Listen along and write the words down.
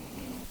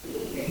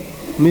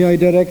May I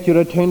direct your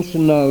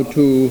attention now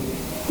to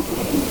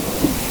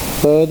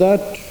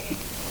that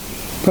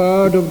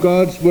part of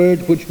God's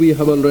Word which we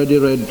have already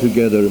read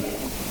together.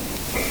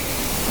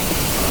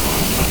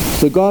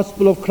 The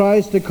Gospel of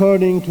Christ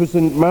according to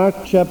St. Mark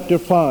chapter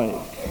 5.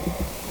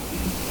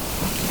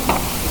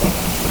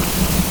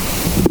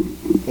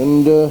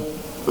 And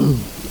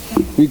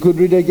we could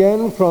read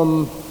again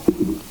from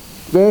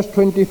verse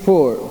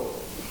 24.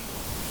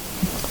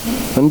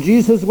 And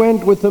Jesus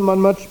went with them, and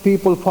much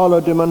people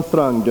followed him and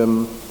thronged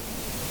him.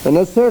 And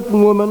a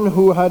certain woman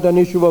who had an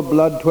issue of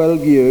blood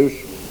 12 years,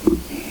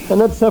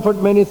 and had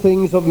suffered many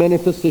things of many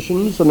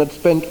physicians, and had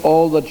spent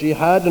all that she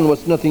had, and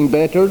was nothing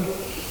bettered,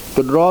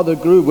 but rather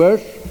grew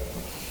worse,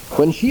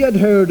 when she had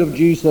heard of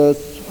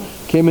Jesus,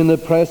 came in the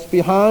press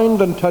behind,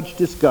 and touched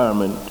his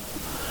garment.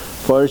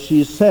 For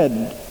she said,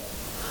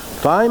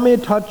 If I may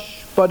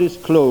touch but his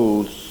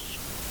clothes,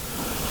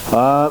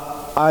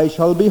 I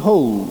shall be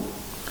whole.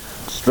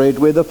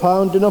 Straightway the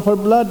fountain of her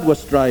blood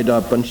was dried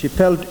up, and she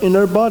felt in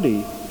her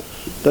body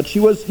that she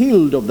was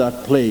healed of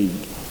that plague.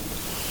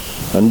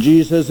 And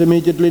Jesus,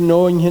 immediately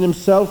knowing in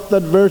himself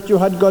that virtue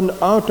had gone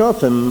out of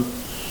him,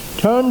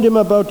 turned him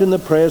about in the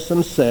press,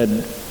 and said,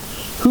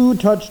 Who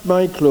touched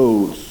my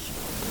clothes?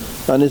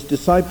 And his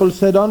disciples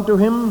said unto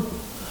him,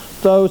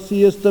 Thou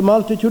seest the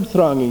multitude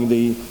thronging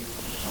thee,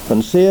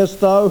 and sayest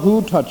thou,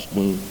 Who touched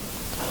me?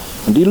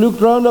 And he looked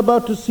round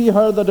about to see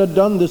her that had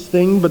done this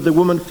thing, but the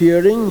woman,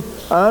 fearing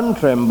and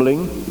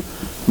trembling,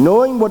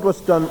 knowing what was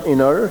done in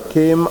her,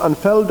 came and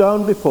fell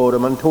down before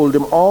him, and told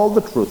him all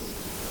the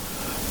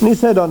truth. And he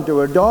said unto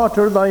her,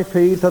 Daughter, thy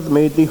faith hath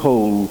made thee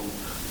whole.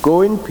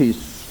 Go in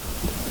peace,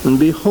 and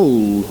be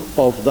whole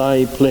of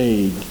thy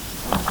plague.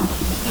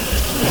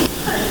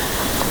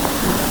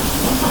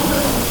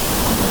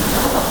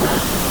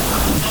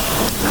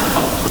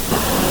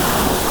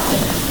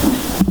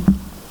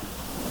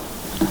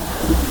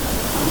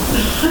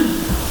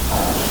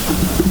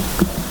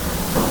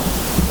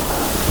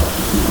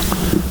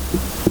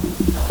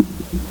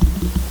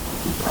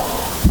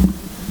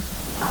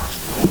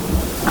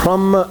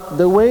 From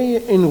the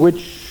way in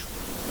which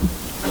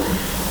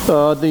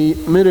the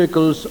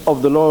miracles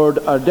of the Lord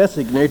are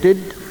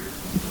designated,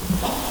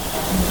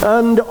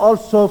 and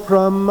also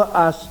from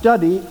a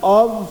study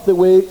of the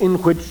way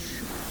in which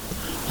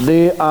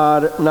they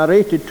are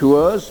narrated to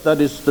us,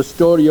 that is, the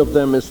story of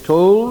them is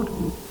told,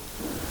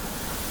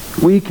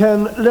 we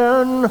can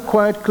learn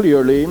quite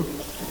clearly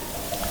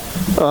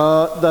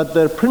that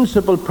their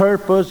principal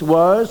purpose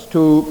was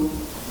to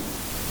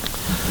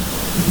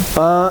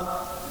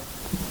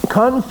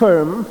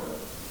confirm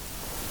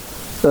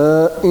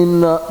to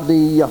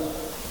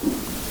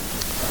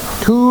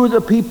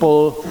the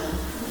people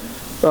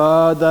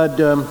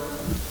that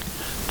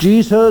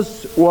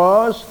Jesus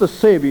was the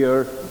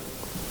Savior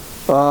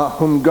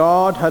whom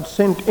God had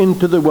sent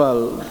into the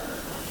world.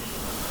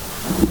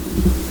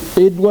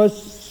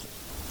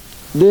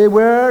 They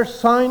were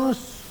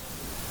signs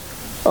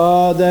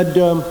that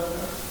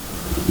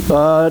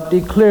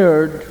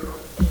declared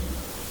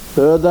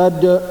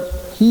that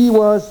he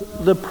was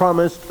the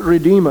promised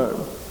Redeemer.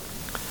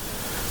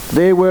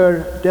 They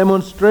were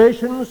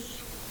demonstrations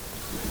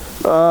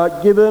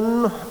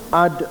given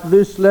at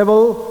this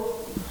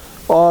level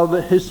of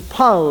his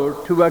power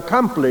to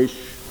accomplish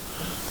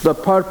the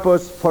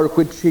purpose for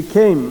which he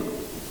came.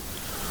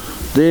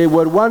 They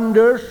were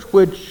wonders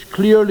which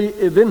clearly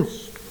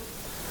evinced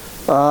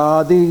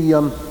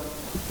the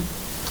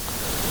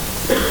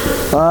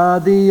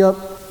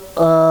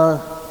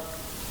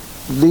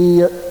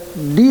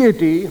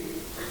deity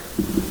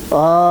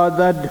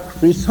that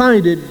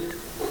resided,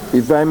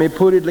 if I may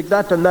put it like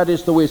that, and that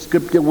is the way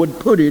Scripture would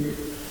put it,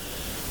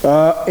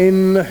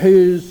 in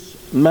his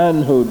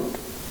manhood.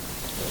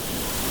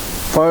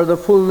 For the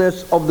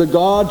fullness of the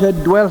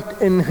Godhead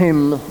dwelt in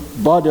him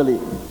bodily.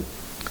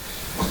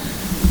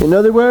 In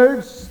other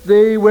words,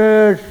 they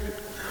were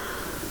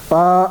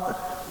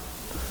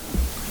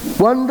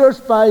wonders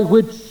by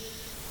which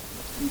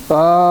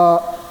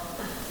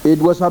it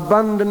was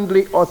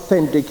abundantly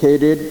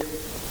authenticated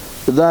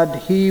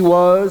that he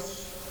was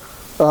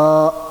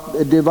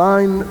a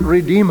divine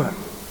Redeemer.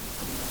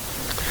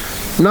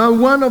 Now,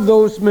 one of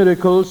those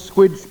miracles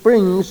which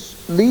brings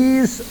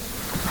these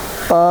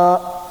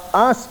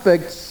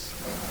aspects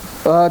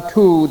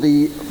to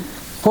the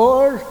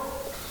fore,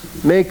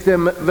 make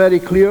them very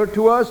clear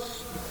to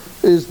us,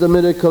 is the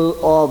miracle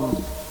of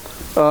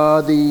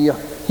the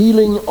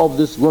healing of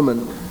this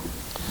woman.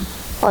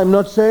 I'm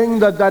not saying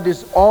that that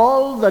is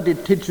all that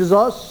it teaches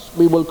us.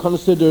 We will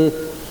consider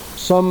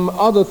some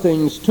other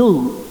things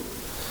too.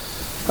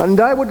 And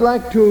I would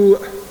like to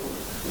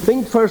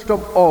think first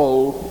of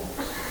all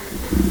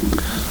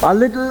a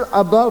little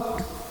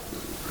about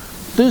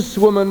this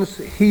woman's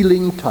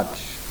healing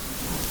touch,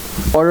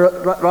 or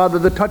rather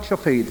the touch of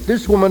faith,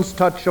 this woman's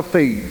touch of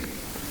faith.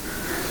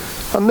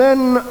 And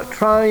then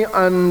try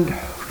and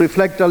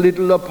reflect a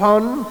little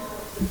upon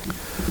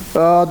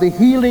the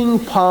healing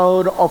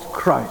power of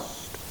Christ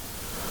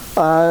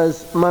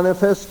as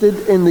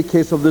manifested in the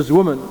case of this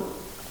woman.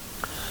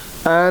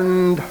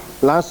 And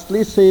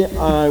lastly say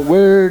a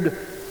word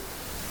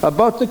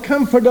about the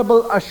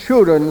comfortable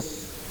assurance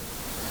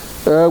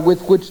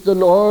with which the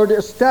Lord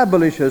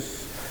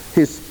establishes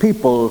his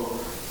people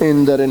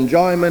in their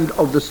enjoyment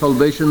of the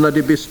salvation that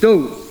he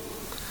bestows.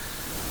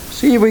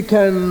 See, we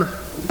can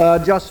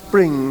just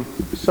bring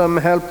some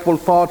helpful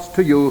thoughts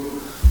to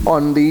you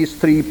on these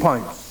 3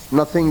 points.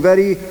 Nothing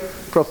very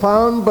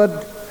profound,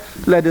 but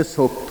let us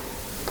hope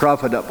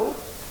profitable.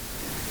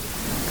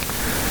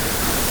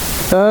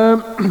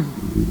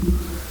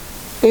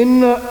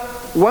 In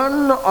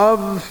one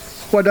of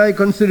what I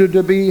consider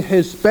to be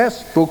his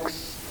best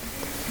books,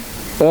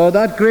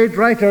 that great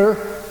writer,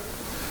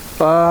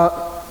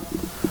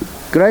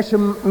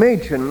 Gresham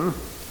Machen,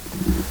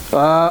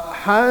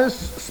 has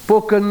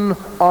spoken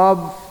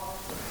of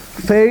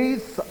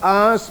faith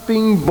as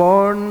being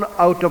born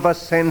out of a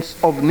sense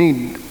of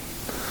need.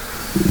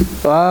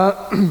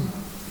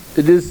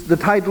 The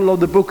title of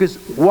the book is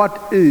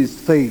 "What is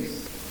Faith?"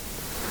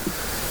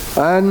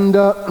 And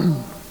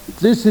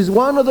this is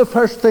one of the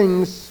first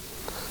things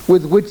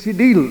with which he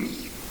deals,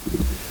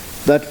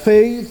 that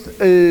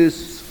faith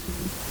is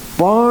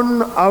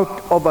born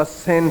out of a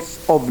sense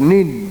of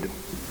need.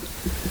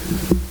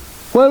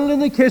 Well, in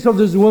the case of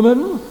this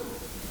woman,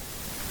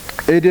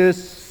 it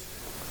is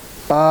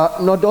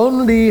not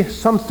only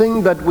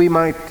something that we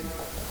might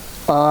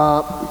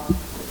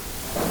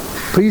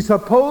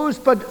presuppose,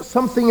 but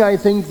something I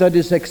think that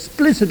is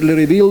explicitly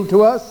revealed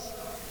to us,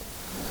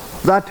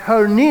 that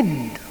her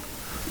need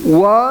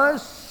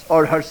was,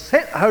 or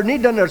her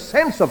need and her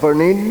sense of her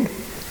need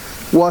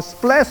was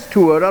blessed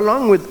to her,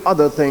 along with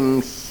other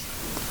things,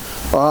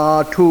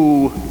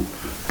 to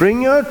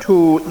bring her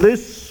to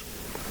this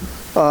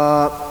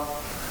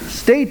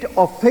state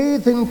of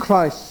faith in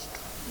Christ,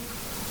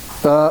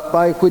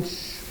 by which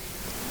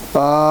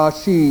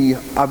she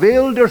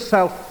availed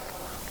herself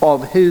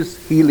of his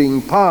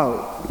healing power.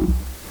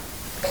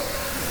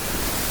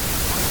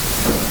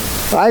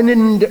 I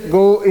needn't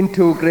go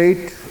into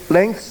great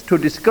lengths to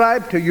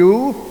describe to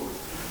you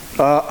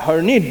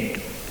her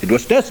need. It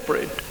was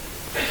desperate.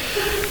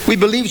 We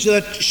believe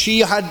that she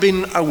had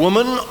been a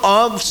woman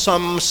of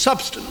some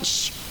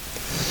substance,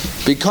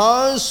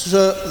 because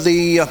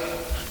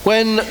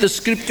when the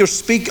scriptures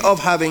speak of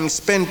having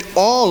spent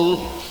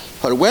all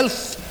her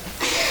wealth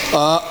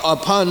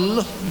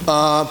upon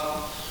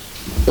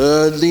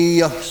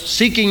the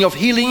seeking of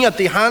healing at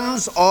the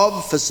hands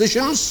of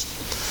physicians,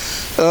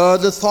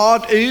 the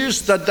thought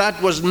is that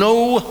that was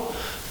no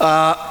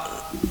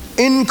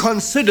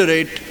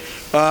inconsiderate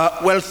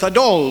wealth at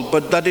all,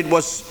 but that it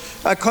was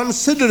a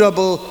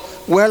considerable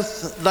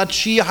wealth that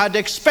she had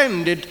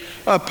expended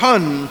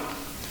upon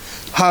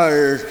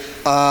her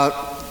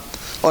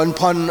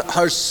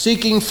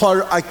seeking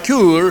for a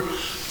cure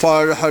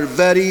for her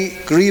very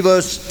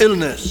grievous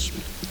illness.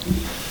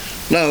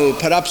 Now,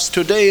 perhaps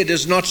today it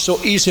is not so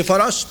easy for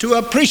us to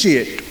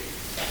appreciate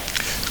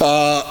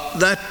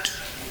that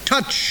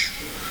touch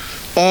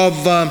of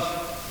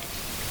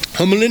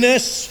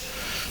homeliness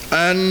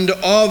and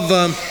of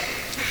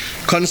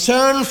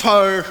concern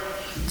for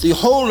the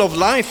whole of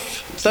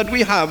life that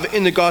we have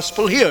in the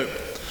gospel here.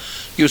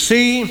 You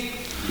see,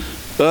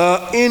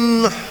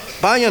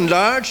 by and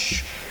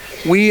large,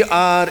 we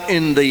are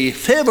in the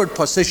favored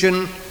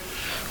position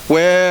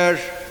where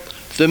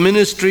the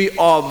ministry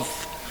of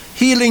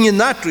healing in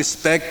that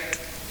respect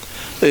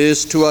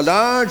is to a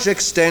large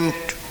extent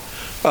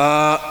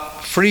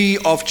free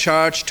of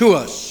charge to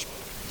us.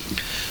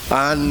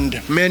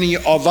 And many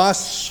of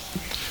us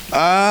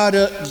are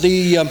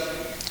the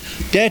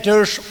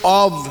debtors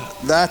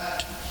of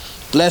that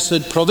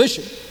blessed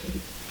provision.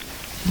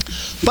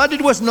 But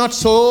it was not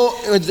so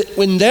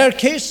in their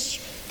case,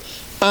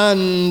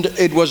 and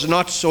it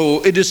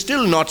is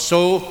still not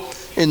so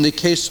in the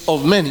case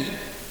of many.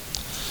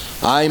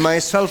 I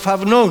myself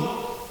have known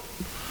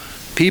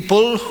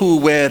people who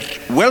were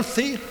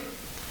wealthy,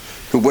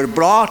 who were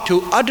brought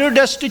to utter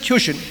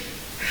destitution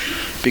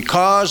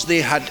because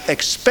they had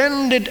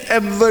expended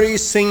every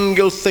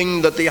single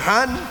thing that they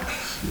had,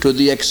 to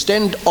the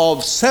extent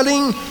of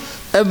selling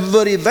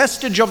every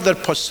vestige of their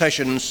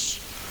possessions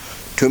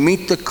to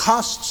meet the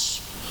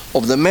costs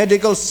of the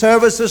medical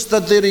services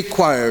that they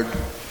required,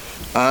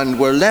 and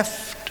were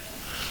left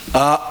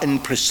in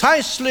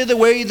precisely the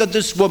way that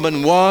this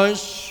woman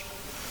was,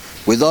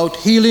 without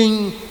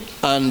healing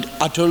and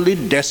utterly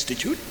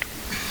destitute.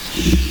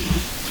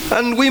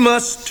 And we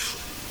must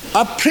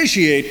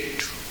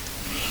appreciate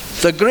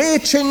the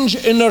great change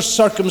in her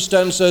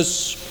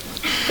circumstances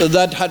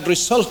that had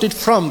resulted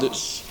from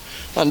this.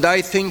 And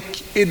I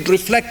think it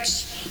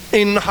reflects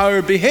in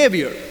her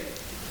behavior.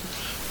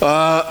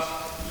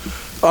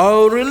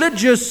 Our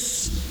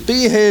religious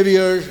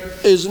behavior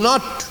is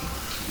not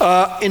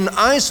in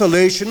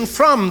isolation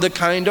from the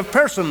kind of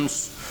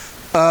persons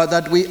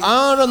that we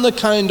are and the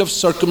kind of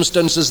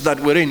circumstances that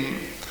we're in.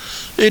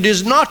 It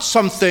is not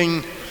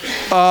something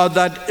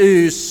that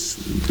is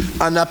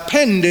an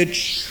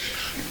appendage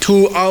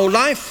to our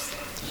life.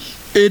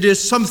 It is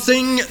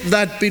something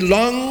that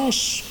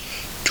belongs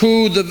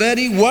to the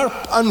very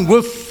warp and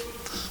woof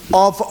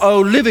of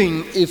our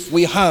living if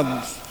we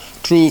have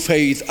true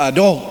faith at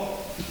all.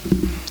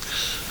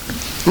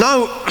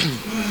 Now,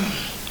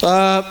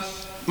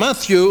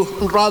 Matthew,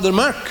 rather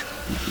Mark,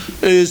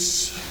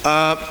 is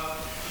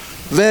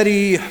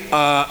very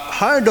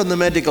hard on the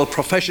medical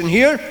profession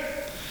here.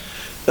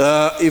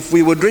 If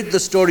we would read the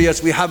story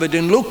as we have it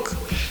in Luke,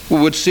 we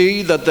would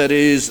see that there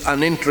is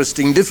an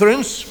interesting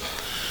difference.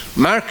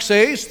 Mark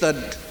says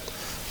that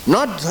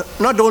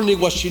not only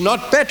was she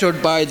not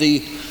bettered by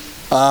the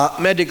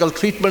medical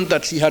treatment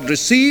that she had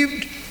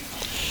received,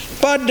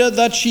 but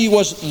that she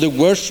was the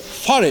worse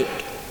for it.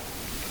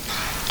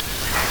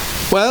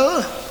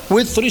 Well,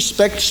 with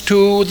respect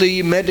to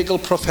the medical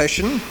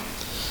profession,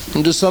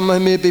 and to some who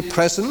may be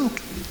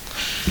present,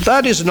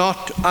 that is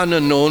not an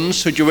unknown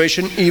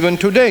situation even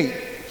today.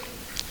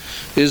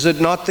 Is it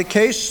not the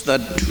case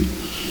that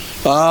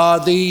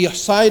the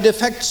side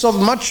effects of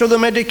much of the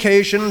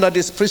medication that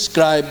is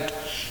prescribed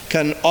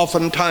can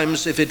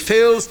oftentimes, if it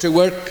fails to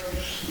work,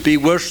 be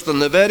worse than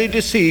the very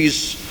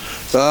disease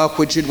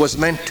which it was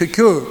meant to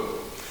cure?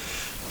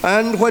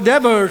 And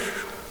whatever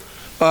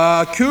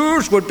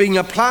cures were being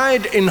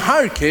applied in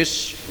her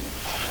case,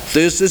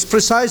 this is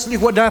precisely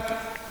what happened.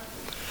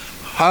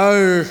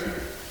 Her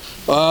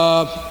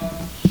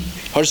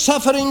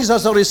sufferings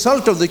as a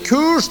result of the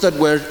cures that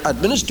were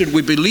administered,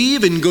 we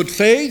believe, in good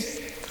faith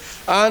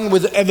and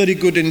with every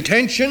good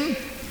intention,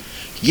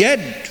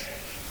 yet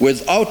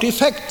without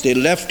effect, they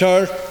left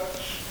her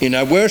in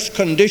a worse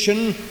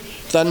condition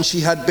than she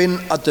had been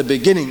at the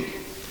beginning.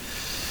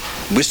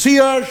 We see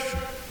her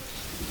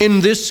in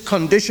this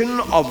condition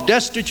of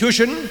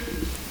destitution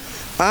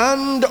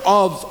and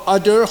of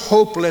utter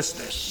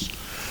hopelessness.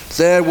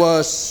 There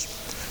was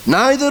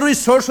neither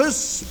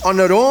resources on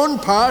her own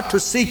part to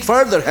seek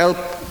further help,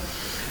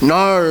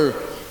 nor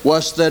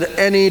was there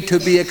any to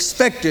be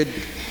expected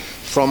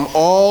from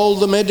all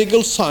the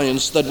medical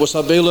science that was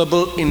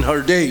available in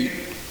her day.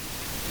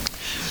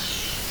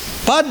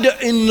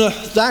 But in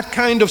that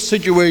kind of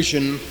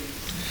situation,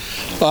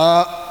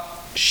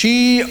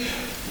 she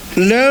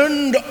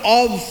learned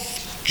of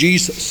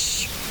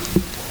Jesus.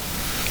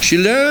 She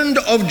learned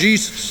of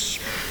Jesus.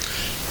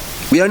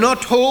 We are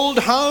not told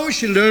how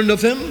she learned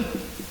of him,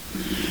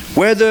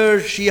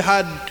 whether she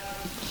had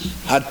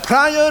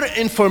prior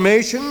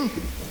information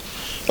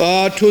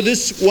to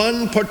this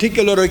one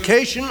particular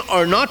occasion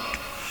or not.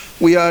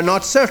 We are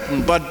not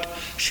certain, but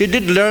she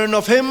did learn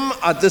of him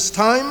at this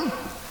time,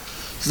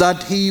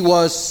 that he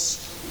was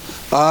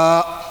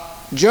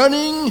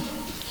journeying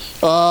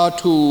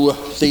to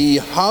the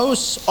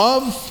house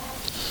of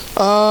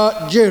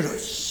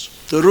Jairus,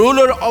 the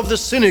ruler of the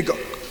synagogue.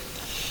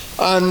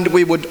 And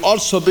we would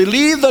also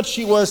believe that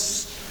she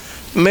was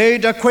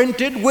made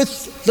acquainted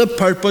with the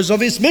purpose of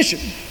his mission,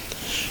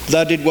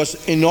 that it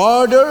was in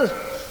order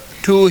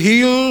to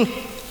heal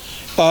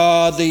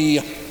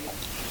the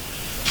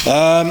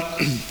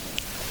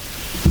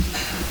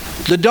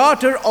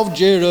daughter of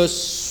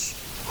Jairus,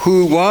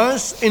 who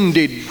was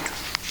indeed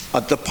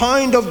at the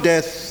point of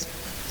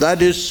death,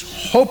 that is,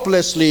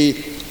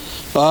 hopelessly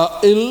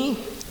ill,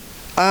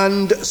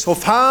 and so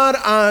far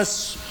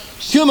as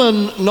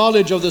human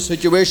knowledge of the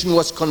situation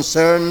was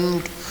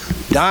concerned,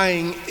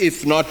 dying,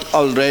 if not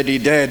already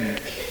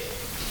dead.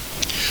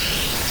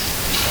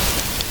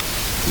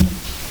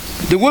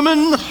 The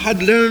woman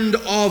had learned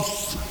of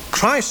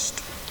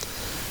Christ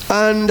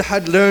and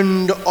had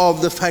learned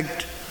of the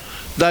fact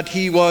that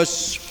he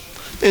was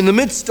in the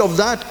midst of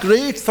that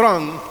great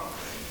throng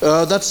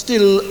that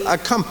still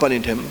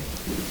accompanied him.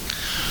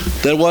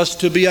 There was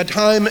to be a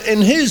time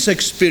in his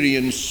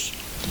experience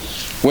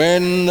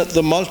when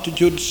the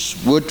multitudes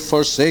would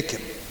forsake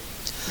him.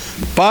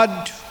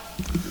 But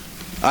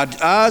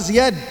as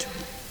yet,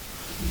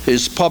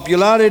 his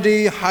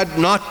popularity had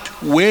not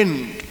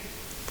waned.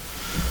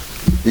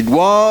 It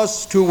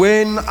was to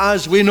wane,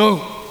 as we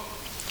know.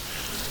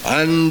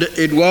 And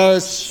it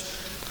was,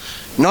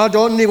 not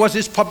only was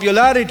his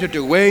popularity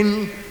to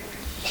wane,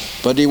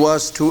 but he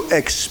was to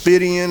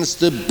experience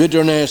the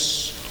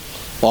bitterness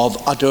of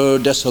utter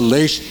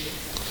desolation,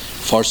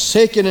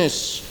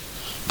 forsakenness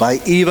by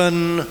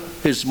even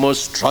his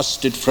most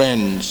trusted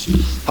friends.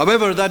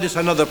 However, that is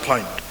another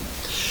point.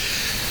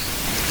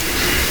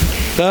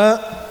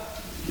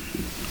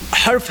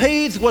 Her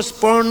faith was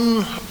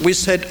born, we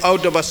said,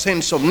 out of a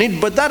sense of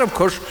need, but that, of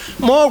course,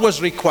 more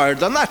was required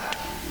than that.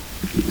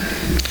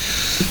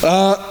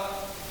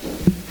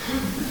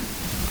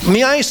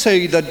 May I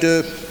say that,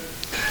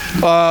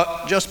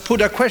 just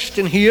put a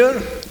question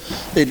here.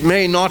 It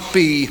may not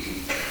be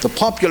the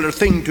popular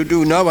thing to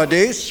do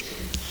nowadays,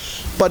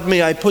 but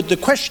may I put the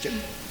question?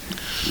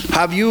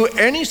 Have you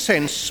any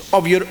sense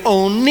of your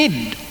own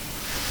need?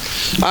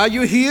 Are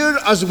you here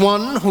as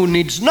one who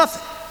needs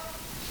nothing?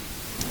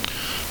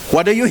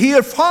 What are you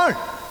here for?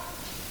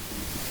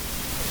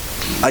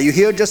 Are you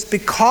here just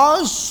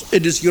because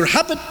it is your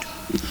habit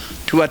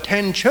to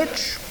attend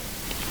church?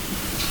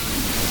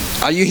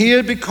 Are you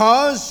here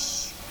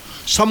because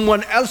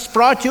someone else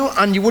brought you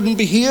and you wouldn't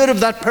be here if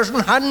that person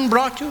hadn't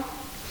brought you?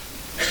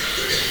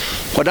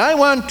 What I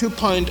want to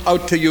point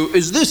out to you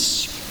is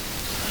this,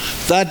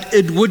 that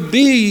it would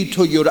be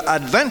to your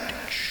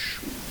advantage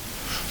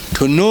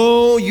to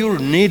know your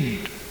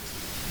need.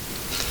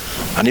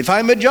 And if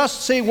I may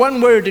just say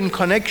one word in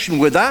connection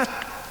with that,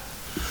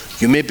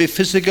 you may be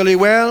physically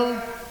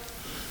well,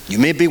 you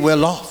may be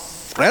well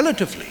off,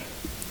 relatively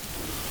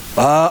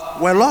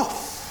well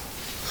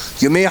off.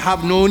 You may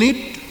have no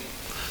need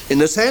in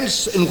the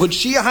sense in which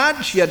she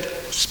had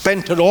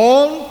spent it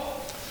all,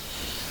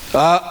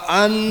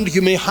 and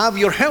you may have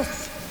your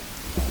health,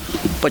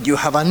 but you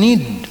have a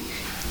need.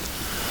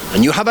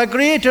 And you have a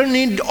greater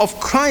need of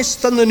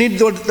Christ than the need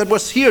that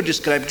was here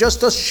described,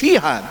 just as she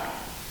had.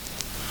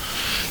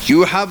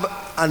 You have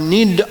a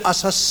need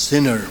as a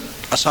sinner,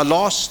 as a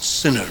lost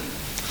sinner.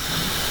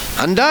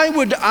 And I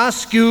would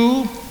ask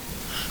you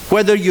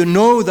whether you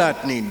know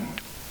that need.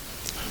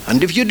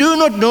 And if you do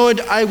not know it,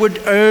 I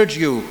would urge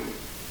you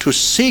to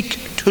seek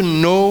to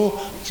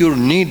know your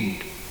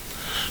need.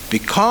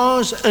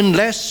 Because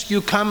unless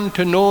you come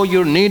to know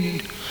your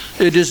need,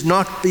 it is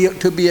not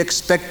to be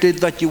expected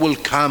that you will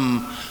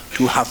come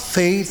to have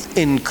faith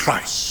in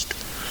Christ.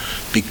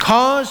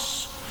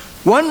 Because,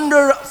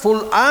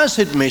 wonderful as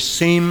it may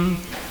seem,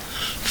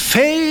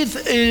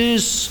 faith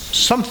is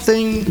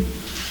something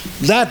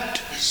that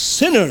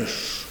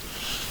sinners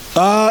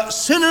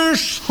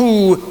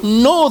who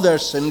know their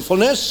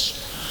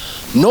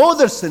sinfulness, know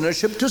their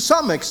sinnership to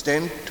some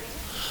extent,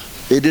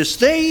 it is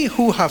they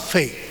who have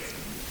faith.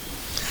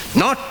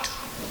 Not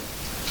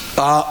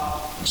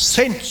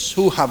saints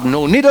who have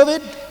no need of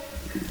it,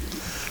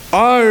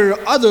 or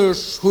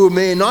others who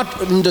may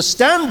not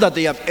understand that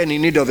they have any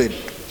need of it.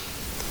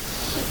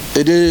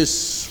 It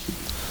is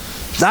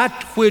that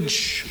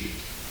which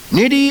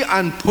needy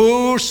and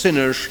poor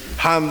sinners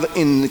have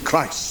in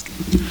Christ.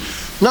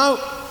 Now,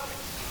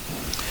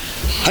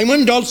 I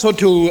want also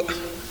to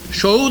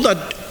show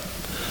that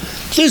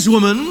this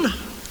woman,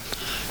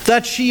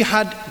 that she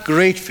had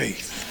great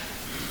faith.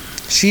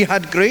 She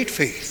had great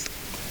faith.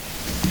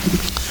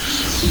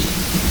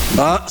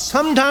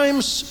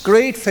 Sometimes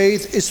great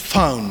faith is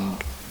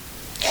found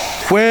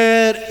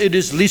where it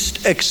is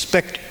least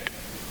expected.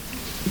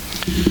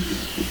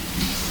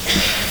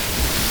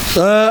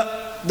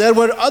 There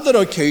were other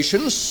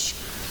occasions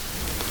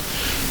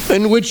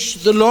in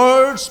which the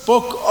Lord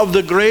spoke of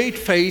the great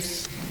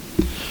faith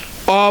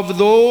of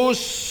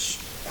those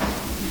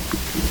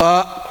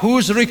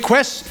whose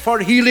request for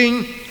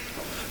healing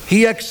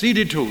he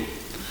acceded to.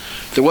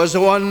 There was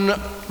one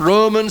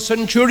Roman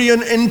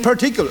centurion in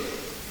particular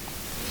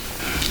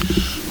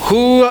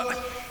who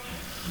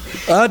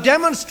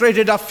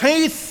demonstrated a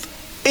faith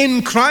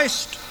in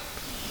Christ,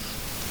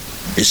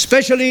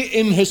 especially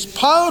in his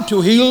power to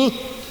heal,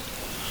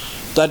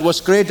 that was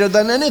greater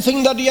than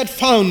anything that he had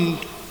found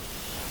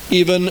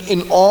even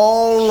in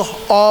all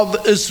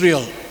of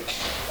Israel.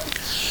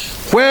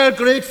 Where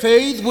great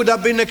faith would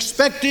have been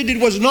expected,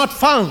 it was not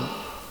found.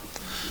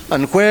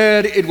 And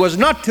where it was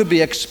not to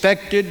be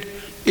expected,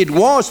 it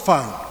was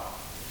found.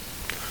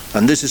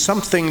 And this is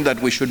something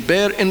that we should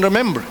bear in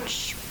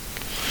remembrance.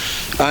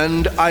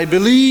 And I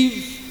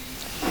believe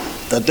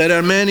that there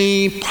are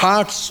many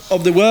parts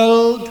of the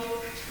world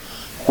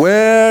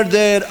where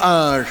there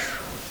are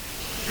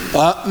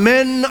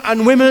men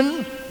and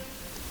women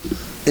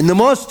in the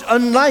most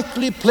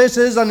unlikely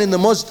places and in the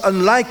most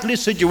unlikely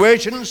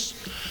situations,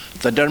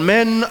 that are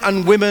men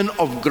and women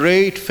of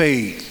great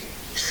faith.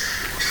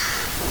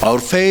 Our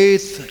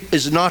faith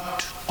is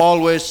not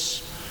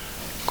always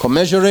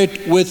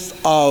commensurate with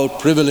our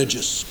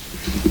privileges.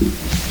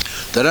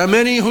 There are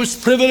many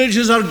whose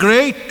privileges are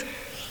great,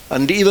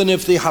 and even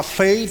if they have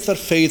faith, their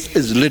faith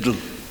is little.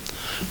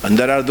 And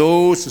there are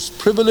those whose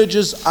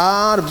privileges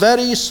are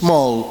very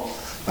small,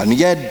 and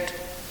yet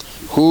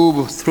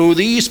who through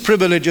these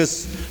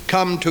privileges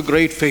come to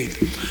great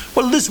faith.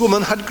 Well, this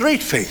woman had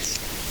great faith.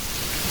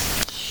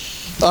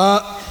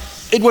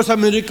 It was a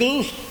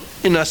miracle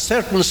in a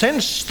certain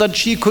sense that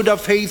she could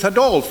have faith at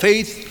all,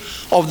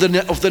 faith of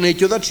the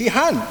nature that she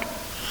had.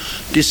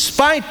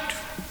 Despite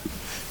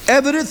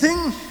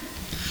everything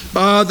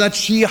that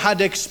she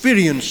had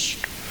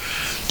experienced,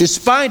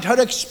 despite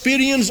her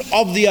experience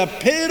of the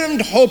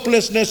apparent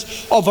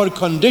hopelessness of her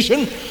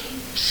condition,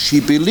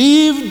 she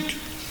believed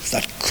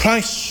that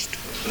Christ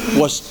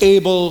was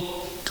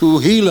able to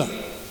heal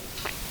her.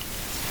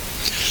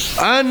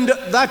 And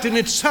that in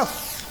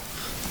itself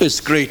is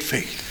great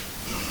faith.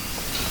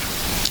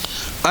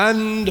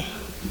 And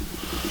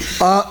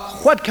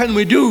what can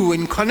we do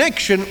in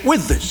connection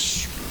with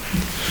this?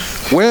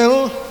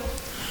 Well,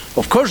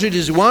 of course, it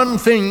is one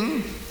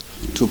thing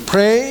to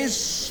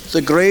praise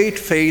the great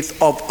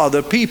faith of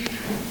other people.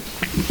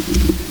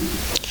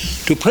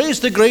 To praise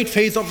the great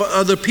faith of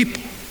other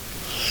people.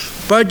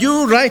 But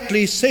you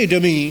rightly say to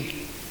me,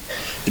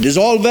 it is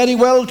all very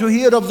well to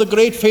hear of the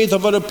great faith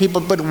of other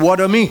people, but what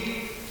of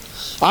me?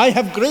 I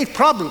have great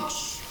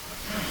problems.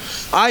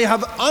 I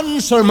have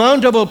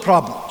unsurmountable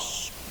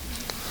problems.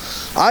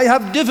 I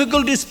have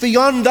difficulties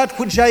beyond that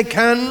which I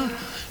can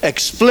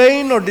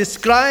explain or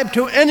describe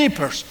to any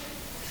person.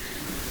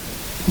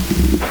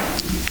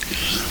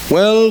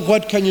 Well,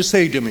 what can you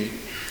say to me?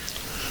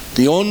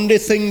 The only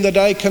thing that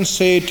I can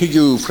say to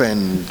you,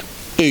 friend,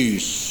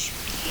 is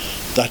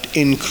that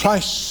in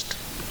Christ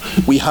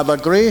we have a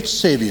great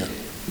Savior,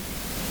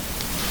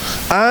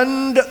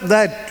 and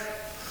that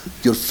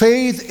your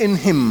faith in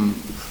him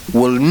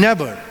will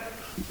never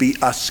be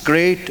as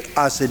great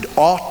as it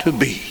ought to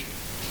be.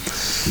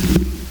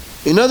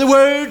 In other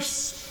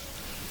words,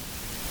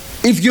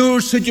 if your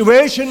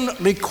situation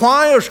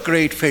requires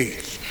great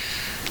faith,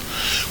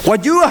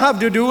 what you have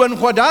to do and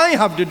what I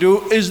have to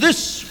do is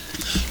this: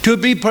 to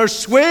be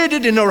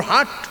persuaded in our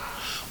heart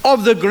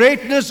of the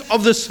greatness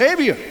of the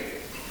Savior.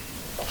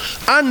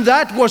 And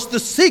that was the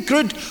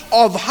secret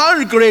of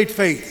her great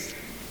faith.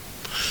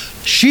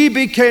 She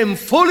became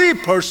fully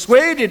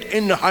persuaded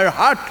in her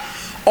heart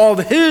of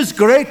his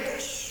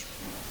greatness.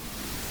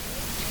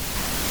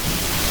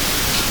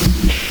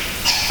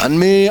 And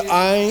may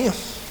I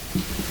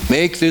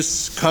make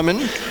this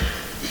comment,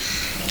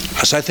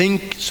 as I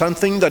think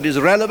something that is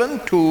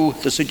relevant to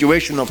the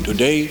situation of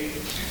today.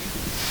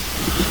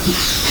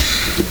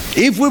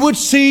 If we would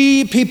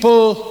see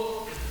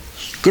people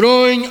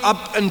growing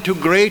up into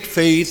great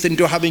faith,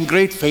 into having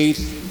great faith,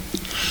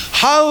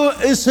 how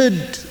is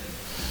it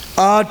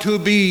to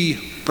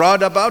be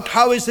brought about?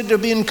 How is it to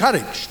be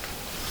encouraged?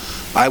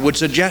 I would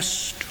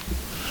suggest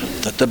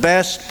that the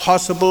best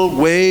possible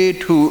way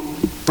to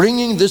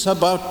bringing this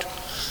about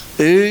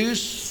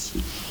is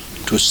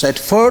to set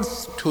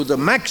forth to the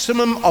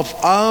maximum of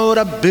our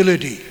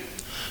ability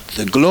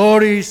the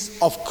glories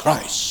of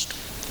Christ.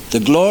 The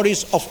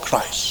glories of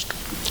Christ.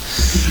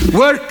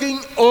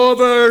 Working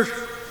over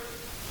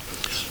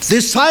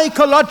the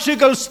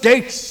psychological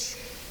states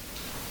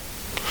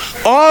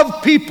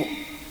of people,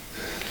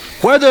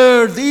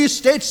 whether these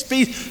states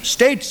be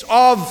states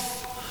of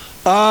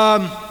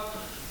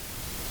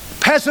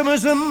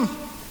pessimism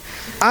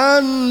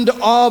and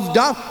of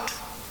doubt,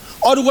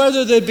 or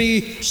whether they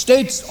be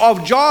states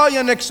of joy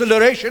and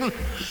exhilaration,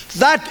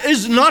 that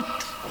is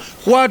not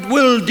what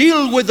will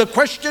deal with the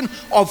question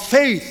of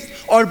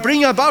faith or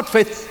bring about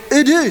faith.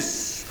 It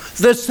is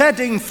the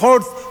setting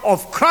forth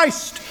of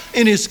Christ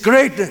in his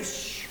greatness.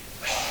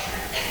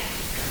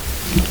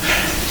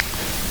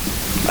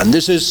 And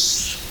this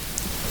is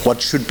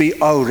what should be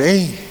our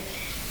aim: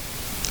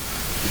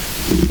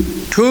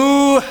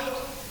 to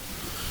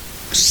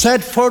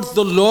set forth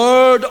the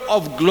Lord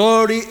of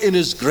glory in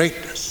his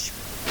greatness.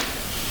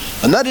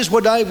 And that is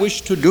what I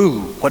wish to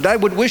do, what I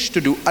would wish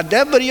to do at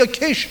every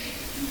occasion.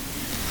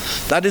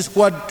 That is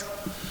what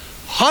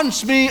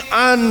haunts me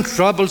and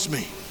troubles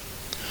me.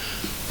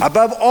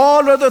 Above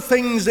all other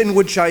things in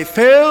which I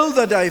fail,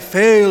 that I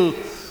fail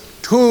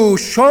to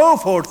show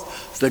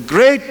forth the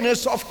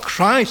greatness of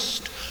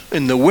Christ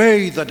in the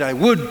way that I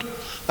would,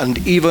 and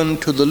even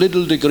to the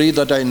little degree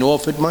that I know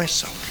of it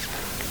myself.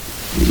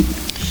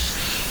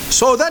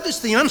 So that is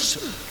the answer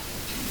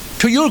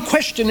to your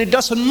question. It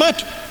doesn't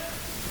matter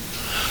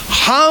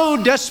how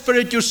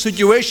desperate your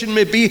situation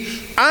may be,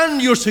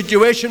 and your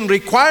situation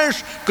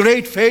requires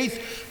great faith.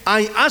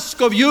 I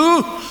ask of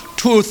you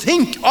to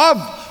think of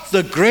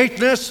the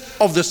greatness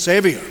of the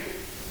Savior.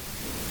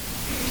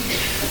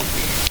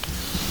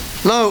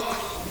 Now,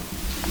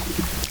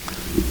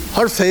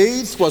 her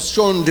faith was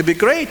shown to be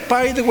great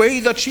by the way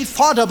that she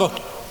thought about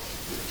it.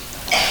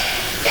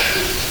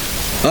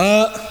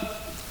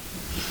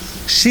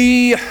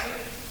 She,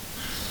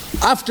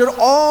 after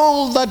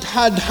all that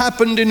had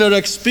happened in her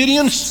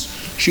experience,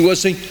 she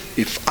was saying,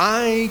 if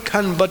I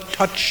can but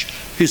touch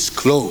his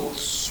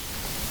clothes,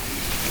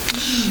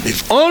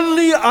 if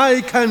only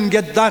I can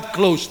get that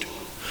close to him,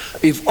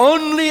 if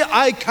only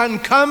I can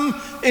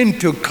come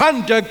into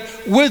contact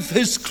with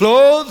his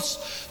clothes,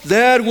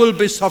 there will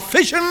be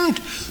sufficient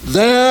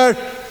there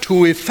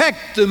to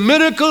effect the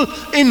miracle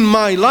in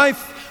my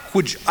life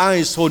which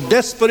I so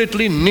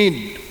desperately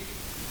need.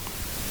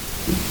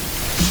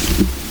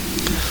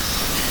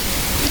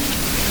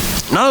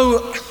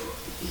 Now,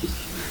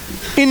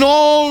 in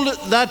all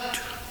that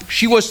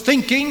she was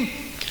thinking,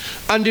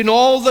 and in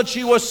all that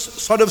she was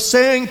sort of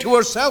saying to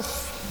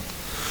herself,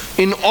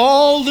 in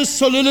all this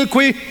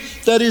soliloquy,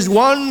 there is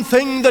one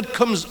thing that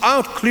comes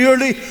out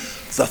clearly: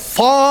 the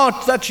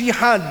thought that she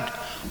had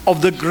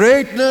of the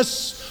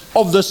greatness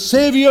of the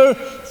Savior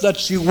that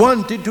she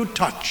wanted to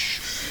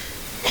touch.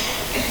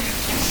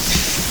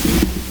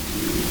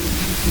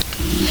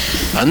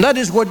 And that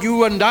is what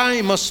you and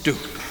I must do.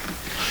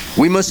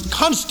 We must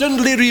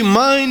constantly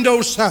remind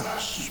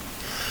ourselves,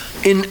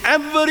 in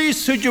every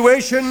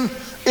situation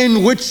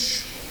in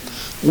which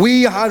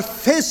we are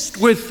faced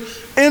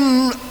with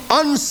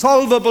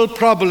unsolvable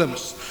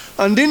problems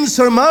and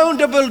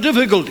insurmountable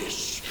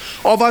difficulties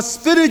of a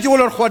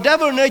spiritual or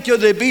whatever nature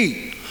they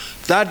be,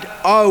 that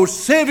our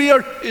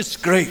Savior is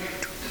great.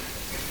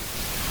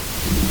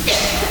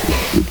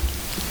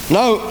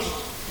 Now,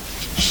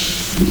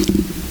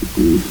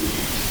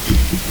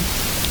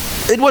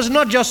 it was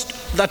not just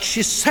that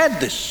she said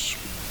this,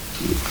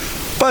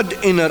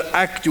 but in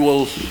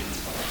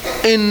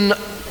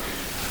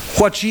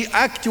what she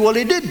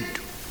actually did.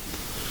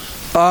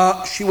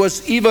 She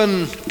was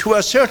even, to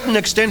a certain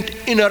extent,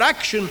 in her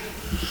action,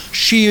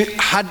 she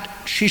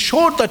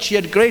showed that she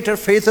had greater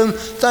faith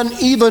than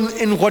even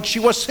in what she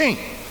was saying.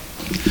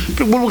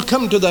 But we will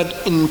come to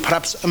that in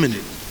perhaps a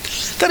minute.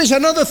 There is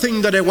another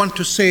thing that I want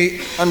to say,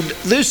 and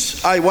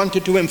this I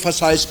wanted to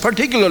emphasize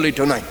particularly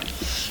tonight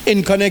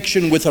in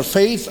connection with her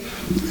faith,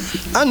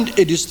 and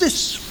it is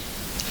this,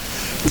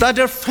 that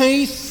her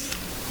faith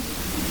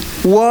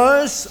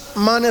was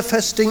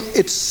manifesting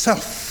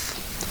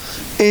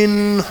itself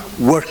in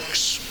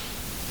works.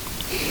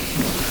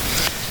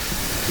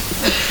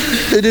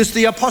 It is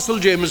the Apostle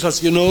James,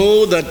 as you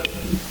know, that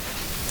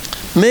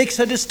makes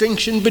a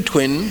distinction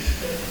between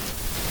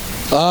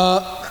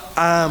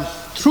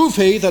true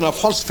faith and a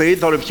false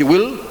faith, or if you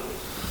will,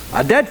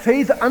 a dead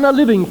faith and a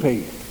living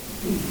faith.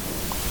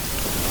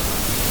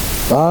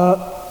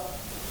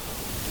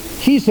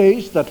 He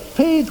says that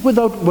faith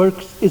without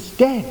works is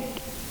dead.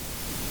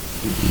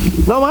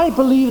 Now I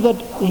believe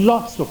that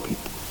lots of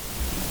people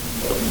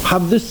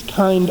have this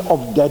kind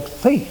of dead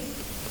faith.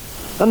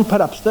 And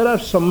perhaps there are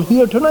some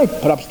here tonight,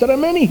 perhaps there are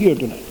many here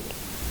tonight,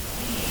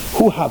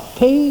 who have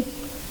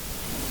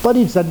faith, but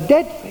it's a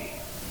dead faith.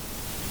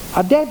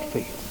 A dead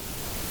faith.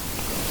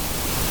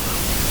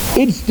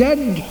 It's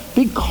dead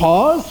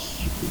because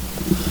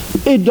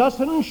it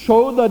doesn't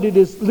show that it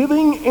is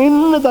living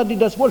in, that it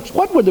does works.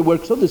 What were the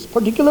works of this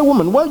particular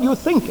woman? Well, you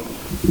think it.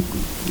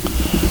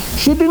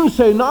 She didn't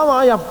say, now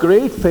I have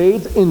great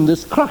faith in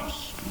this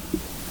Christ.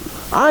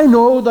 I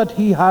know that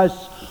he has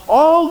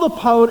all the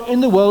power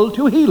in the world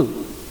to heal.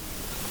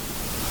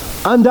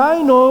 And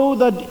I know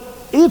that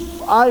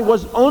if I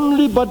was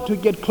only but to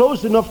get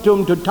close enough to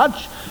him to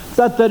touch,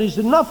 that there is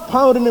enough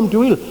power in him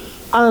to heal.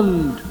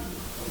 And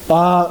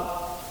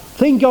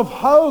think of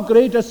how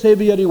great a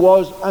Savior he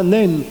was, and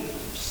then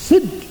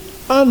sit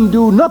and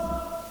do nothing.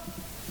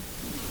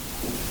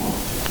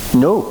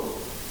 No.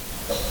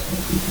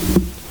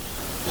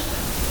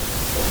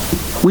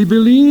 We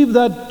believe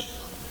that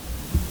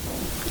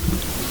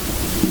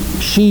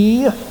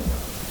she,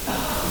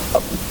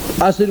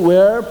 as it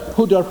were,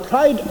 put her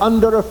pride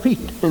under her feet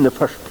in the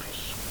first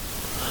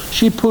place.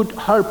 She put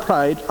her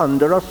pride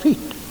under her feet.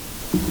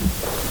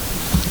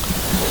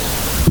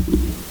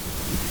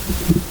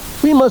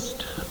 We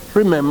must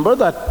remember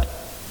that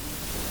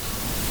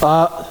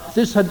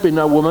this had been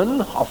a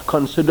woman of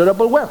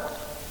considerable wealth.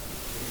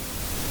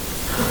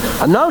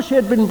 And now she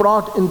had been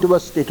brought into a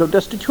state of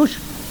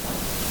destitution.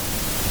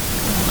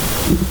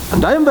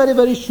 And I am very,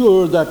 very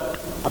sure that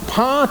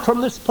apart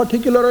from this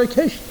particular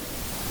occasion,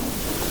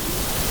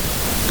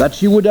 that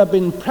she would have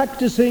been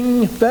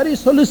practicing very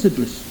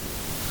solicitously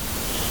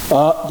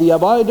the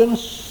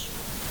avoidance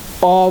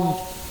of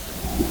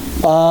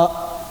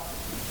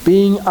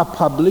being a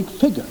public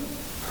figure.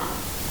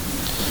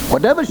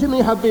 Whatever she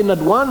may have been at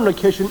one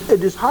occasion,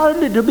 it is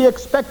hardly to be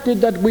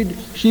expected that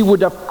she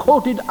would have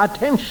courted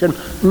attention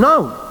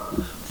now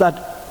that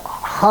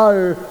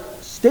her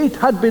state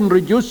had been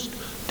reduced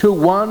to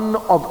one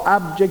of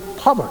abject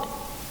poverty.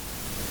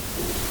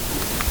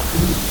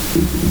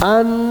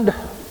 And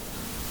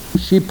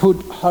she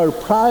put her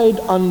pride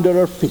under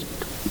her feet.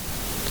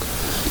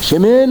 She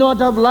may not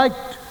have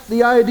liked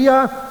the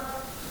idea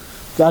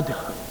that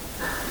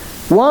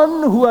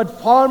one who had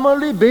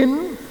formerly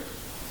been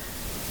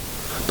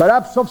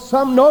perhaps of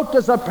some note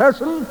as a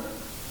person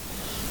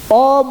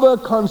of a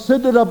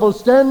considerable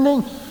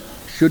standing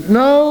should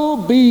now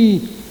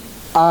be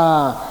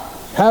a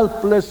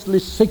helplessly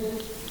sick,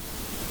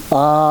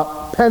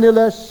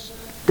 penniless,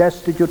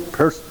 destitute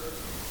person.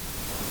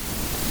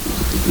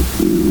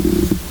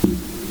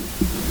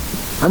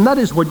 And that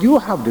is what you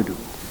have to do.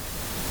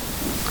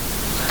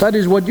 That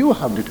is what you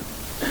have to do.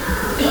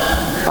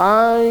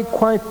 I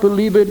quite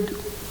believe it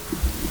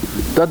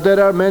that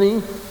there are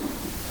many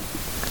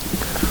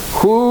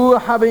who,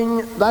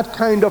 having that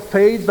kind of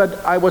faith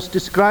that I was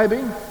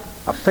describing,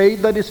 a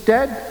faith that is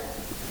dead,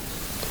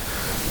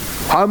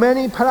 how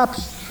many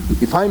perhaps,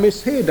 if I may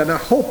say it, and I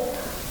hope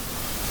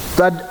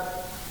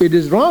that it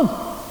is wrong,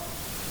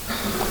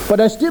 but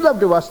I still have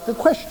to ask the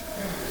question,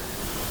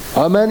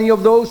 how many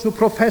of those who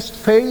professed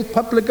faith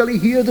publicly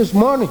here this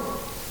morning,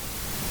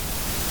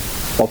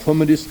 of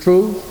whom it is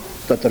true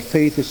that their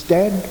faith is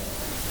dead?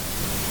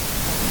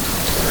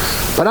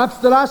 Perhaps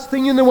the last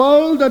thing in the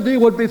world that they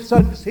would be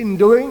seen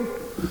doing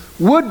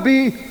would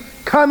be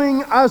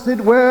coming, as it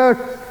were,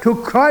 to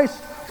Christ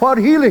for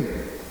healing.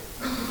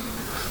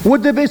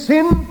 Would they be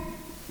seen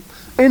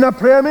in a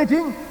prayer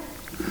meeting?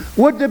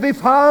 Would they be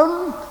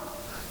found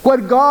where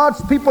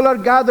God's people are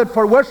gathered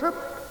for worship?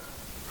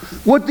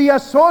 Would they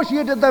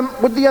associate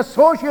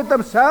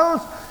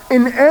themselves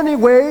in any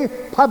way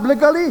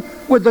publicly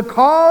with the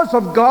cause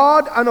of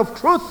God and of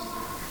truth?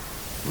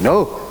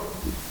 No.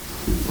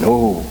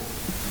 No.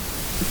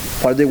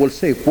 For they will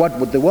say, what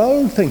would the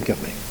world think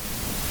of me?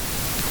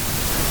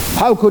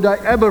 How could I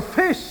ever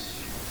face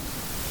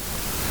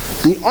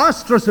the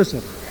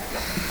ostracism?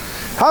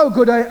 How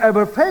could I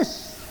ever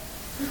face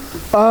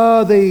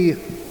the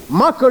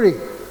mockery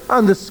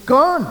and the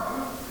scorn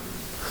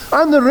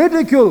and the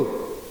ridicule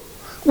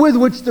with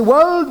which the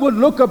world would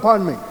look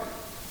upon me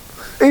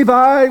if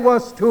I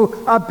was to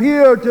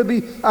appear to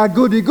be a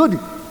goody-goody?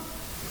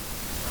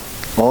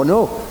 Oh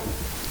no.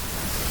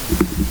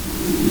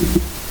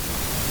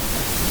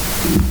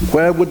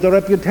 Where would the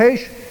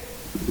reputation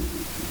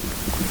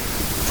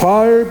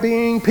for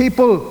being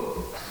people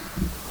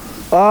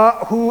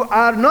who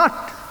are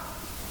not,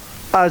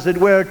 as it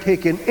were,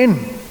 taken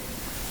in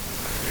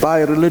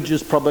by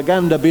religious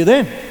propaganda be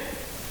then?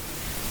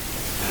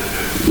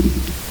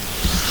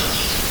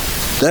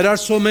 There are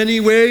so many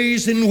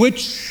ways in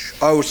which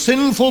our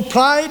sinful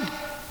pride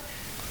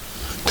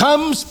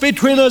comes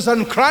between us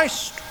and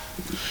Christ.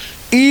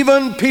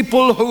 Even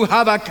people who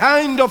have a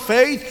kind of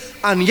faith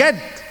and yet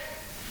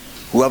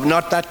who have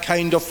not that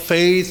kind of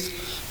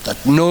faith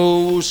that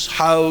knows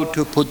how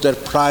to put their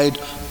pride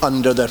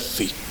under their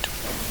feet.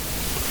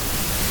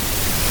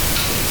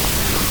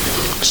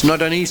 It's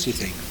not an easy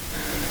thing.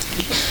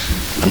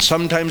 And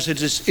sometimes it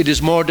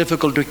is more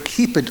difficult to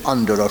keep it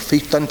under our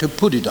feet than to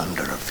put it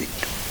under our feet.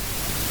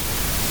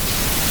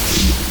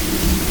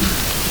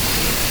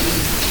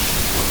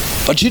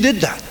 But she did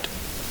that.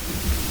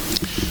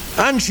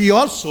 And she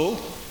also,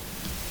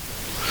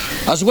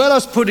 as well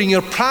as putting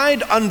her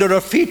pride under her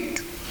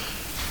feet,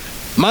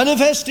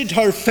 manifested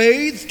her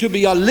faith to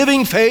be a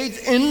living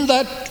faith in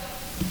that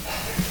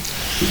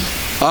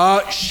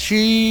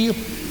she,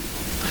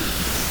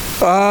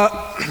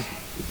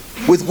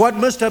 with what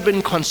must have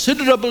been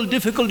considerable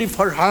difficulty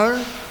for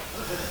her,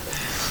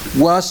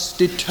 was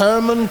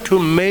determined to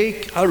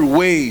make her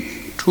way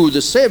to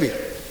the Savior.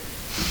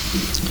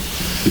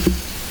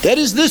 There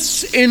is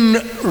this in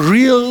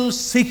real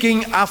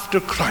seeking after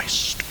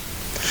Christ.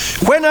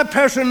 When a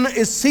person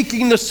is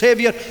seeking the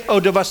Savior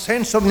out of a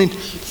sense of need,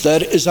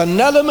 there is an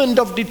element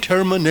of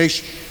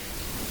determination.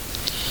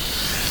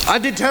 A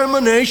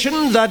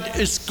determination that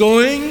is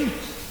going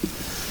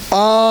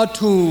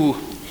to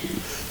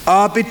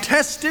be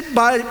tested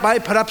by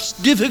perhaps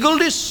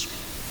difficulties,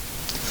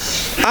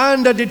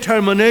 and a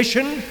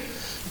determination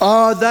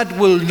that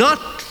will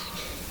not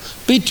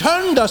be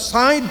turned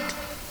aside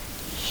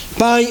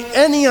by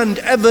any and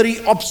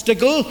every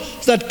obstacle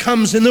that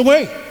comes in the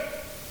way.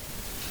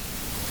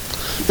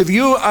 If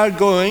you are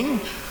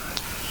going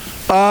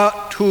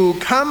to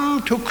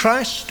come to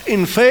Christ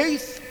in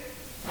faith,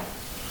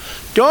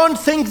 don't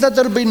think that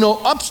there will be no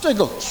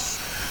obstacles.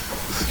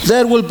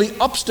 There will be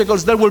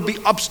obstacles. There will be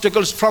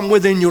obstacles from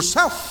within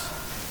yourself.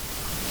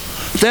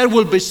 There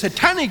will be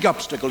satanic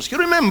obstacles. You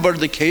remember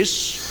the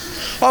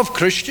case of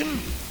Christian?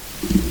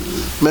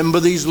 Remember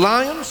these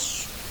lions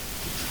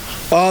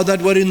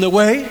that were in the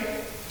way,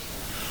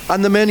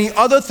 and the many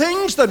other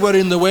things that were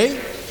in the way.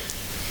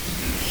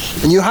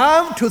 And you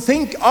have to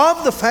think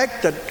of the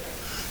fact that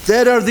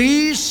there are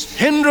these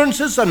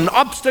hindrances and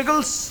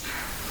obstacles.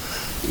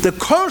 The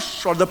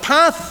course or the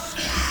path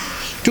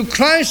to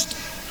Christ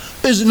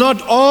is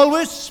not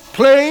always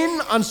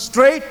plain and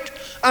straight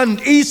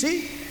and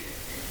easy.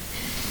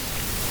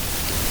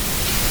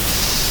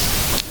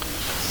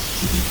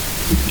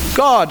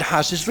 God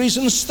has his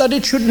reasons that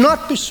it should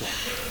not be so.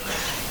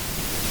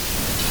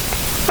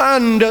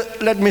 And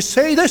let me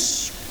say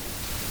this,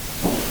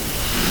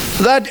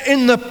 that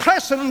in the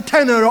present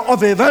tenor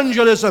of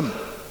evangelism,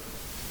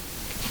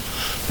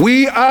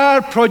 we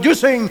are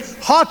producing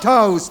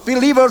hothouse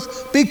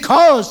believers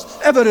because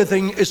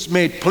everything is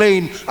made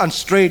plain and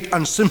straight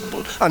and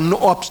simple, and no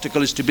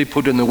obstacle is to be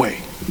put in the way.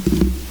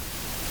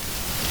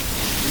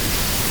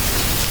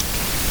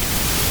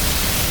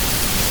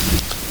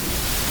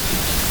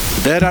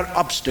 There are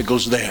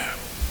obstacles there.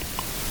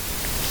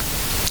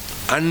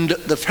 And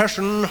the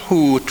person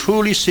who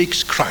truly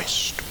seeks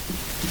Christ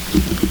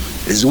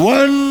is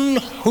one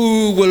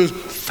who will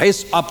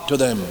face up to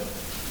them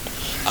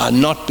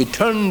and not be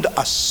turned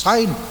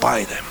aside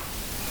by them.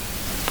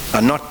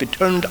 And not be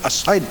turned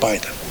aside by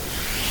them.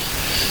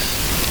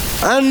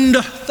 And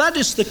that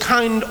is the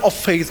kind of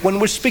faith, when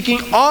we're speaking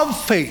of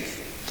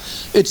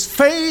faith, it's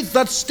faith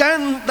that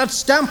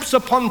stamps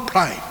upon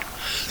pride.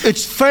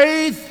 It's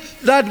faith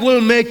that will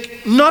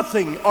make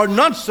nothing or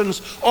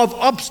nonsense of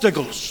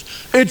obstacles.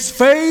 It's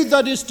faith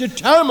that is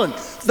determined,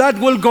 that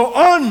will go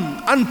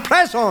on and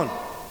press on.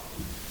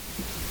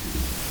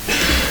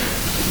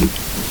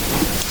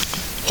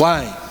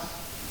 Why?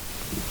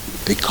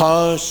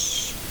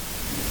 Because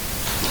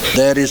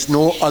there is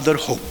no other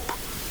hope.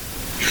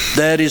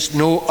 There is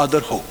no other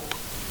hope.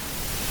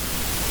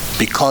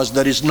 Because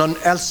there is none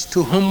else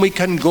to whom we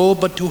can go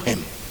but to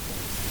him.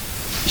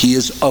 He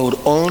is our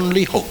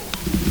only hope.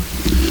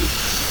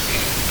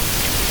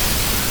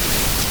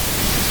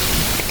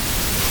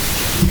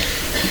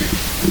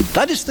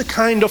 That is the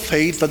kind of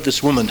faith that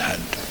this woman had.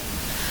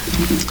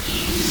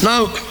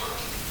 Now,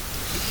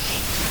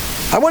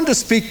 I want to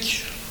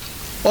speak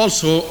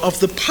also of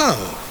the power,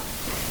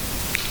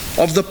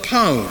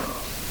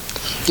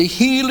 the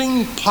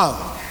healing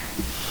power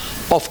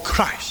of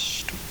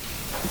Christ.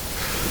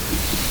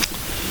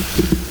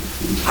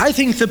 I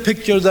think the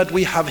picture that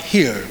we have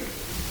here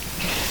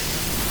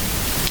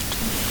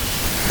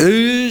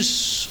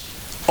is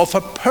of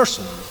a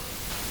person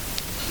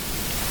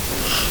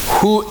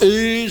who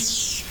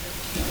is,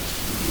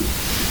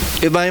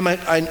 if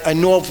I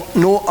know of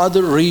no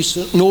other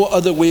reason, no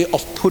other way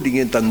of putting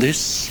it than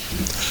this,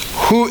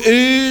 who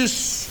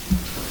is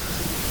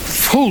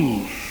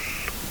full,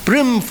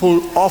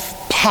 brimful of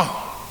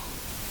power.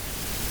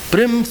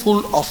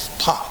 Brimful of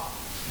power.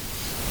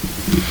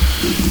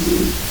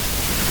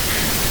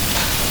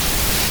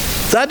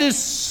 That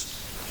is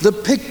the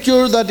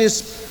picture that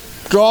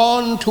is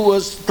drawn for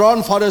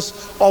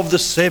us of the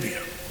Savior.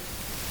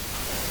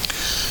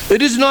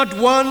 It is not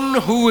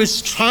one who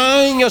is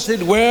trying, as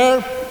it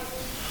were,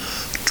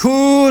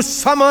 to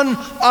summon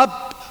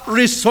up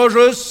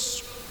resources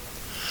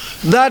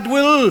that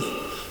will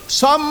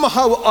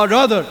somehow or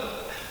other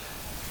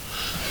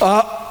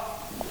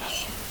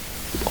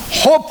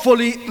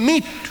hopefully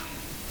meet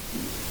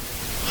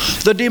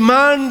the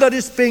demand that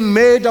is being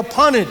made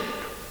upon it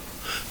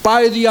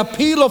by the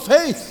appeal of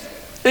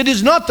faith. It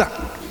is not that,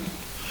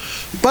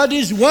 but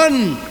is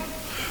one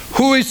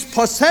who is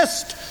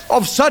possessed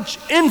of such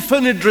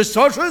infinite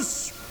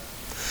resources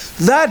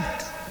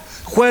that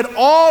where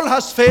all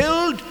has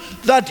failed,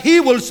 that he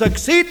will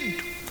succeed.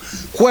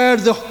 Where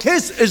the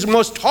case is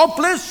most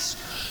hopeless,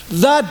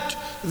 that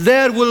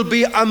there will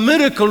be a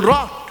miracle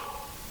wrought.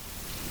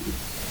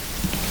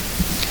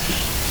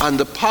 And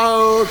the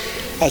power,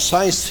 as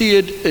I see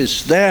it,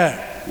 is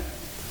there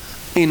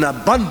in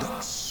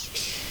abundance.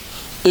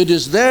 It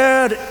is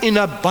there in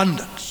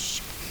abundance.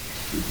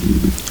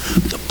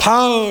 The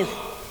power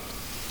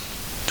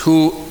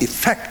to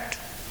effect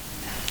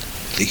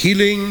the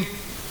healing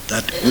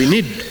that we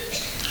need.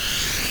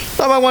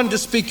 Now I want to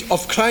speak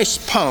of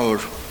Christ's power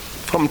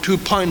from 2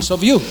 points of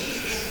view.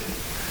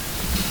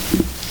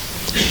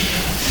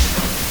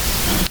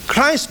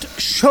 Christ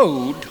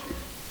showed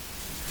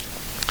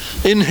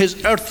in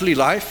his earthly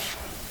life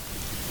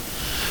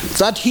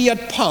that he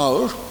had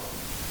power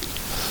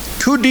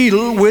to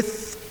deal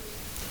with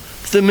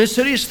the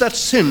miseries that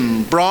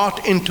sin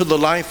brought into the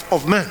life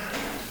of man.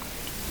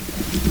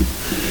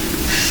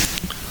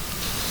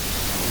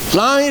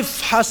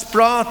 Life has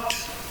brought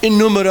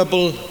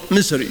innumerable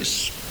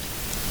miseries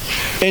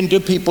into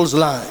people's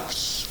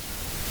lives.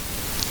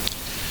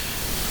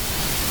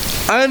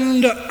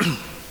 And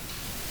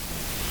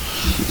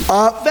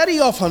very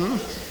often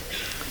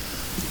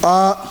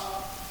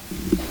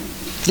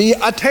the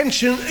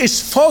attention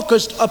is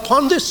focused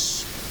upon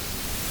this,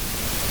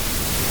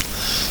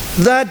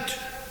 that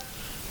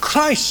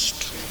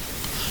Christ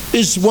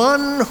is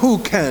one who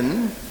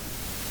can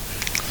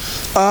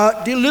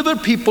deliver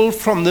people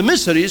from the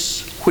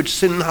miseries which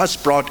sin has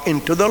brought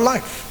into their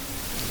life.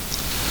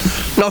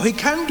 Now he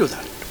can do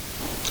that.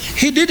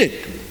 He did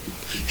it.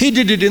 He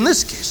did it in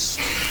this case.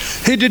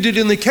 He did it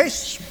in the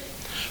case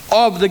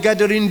of the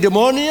Gadarene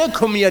demoniac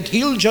whom he had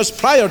healed just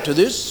prior to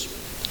this.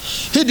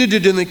 He did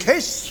it in the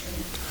case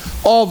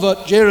of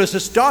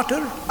Jairus'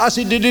 daughter, as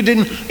he did it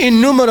in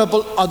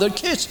innumerable other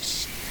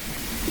cases.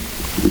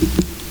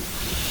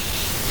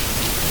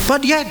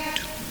 But yet,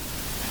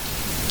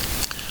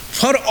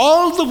 for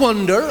all the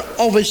wonder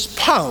of his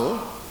power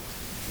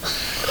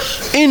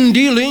in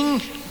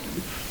dealing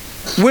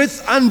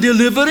with and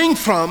delivering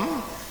from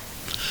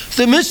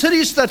the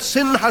miseries that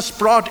sin has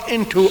brought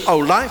into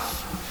our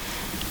life,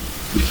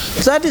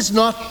 that is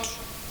not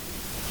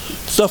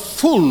the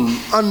full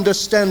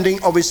understanding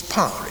of his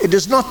power. It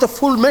is not the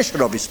full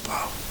measure of his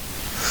power.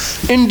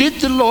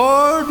 Indeed, the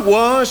Lord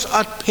was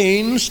at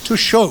pains to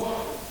show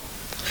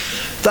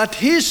that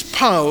his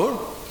power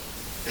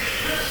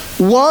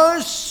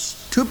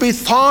was to be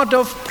thought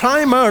of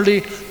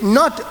primarily,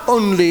 not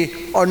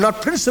only or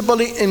not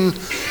principally in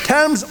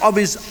terms of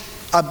his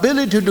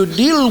ability to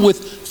deal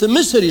with the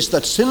miseries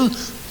that sin,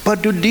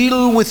 but to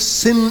deal with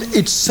sin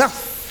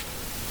itself.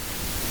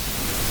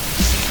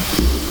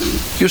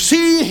 You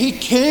see, he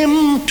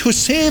came to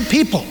save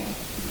people,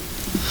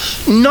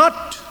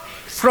 not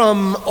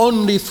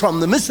only from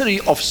the misery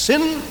of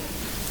sin,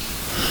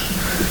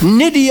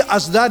 needy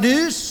as that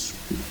is.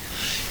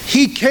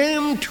 He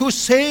came to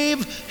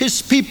save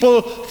his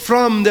people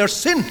from their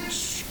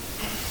sins.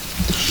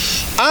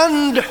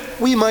 And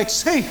we might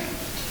say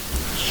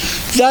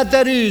that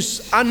there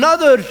is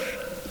another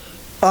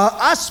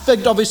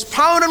aspect of his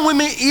power, and we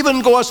may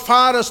even go as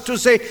far as to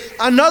say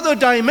another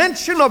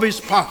dimension of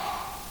his power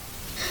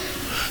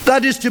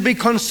that is to be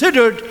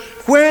considered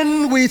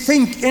when we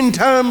think in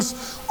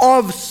terms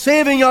of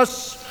saving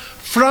us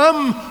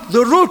from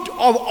the root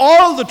of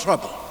all the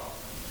trouble.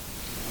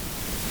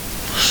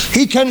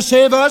 He can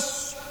save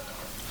us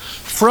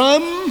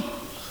from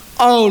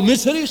our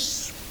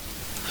miseries,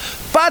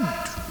 but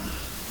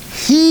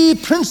he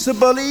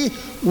principally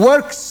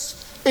works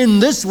in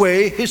this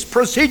way. His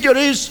procedure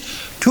is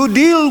to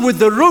deal with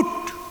the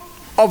root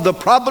of the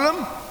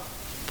problem,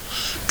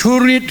 to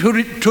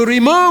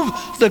remove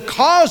the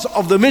cause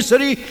of the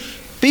misery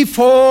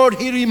before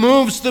he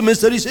removes the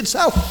miseries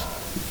itself.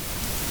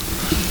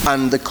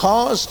 And the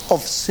cause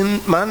of sin,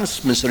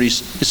 man's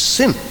miseries, is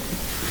sin.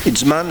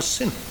 It's man's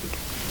sin.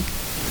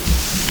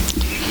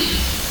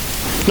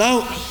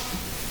 Now,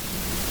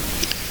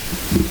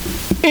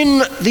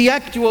 in the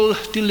actual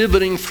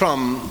delivering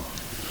from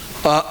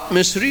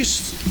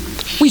miseries,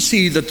 we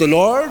see that the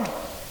Lord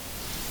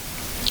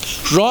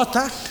wrought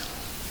that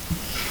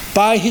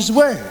by his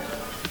word.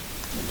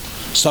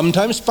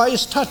 sometimes by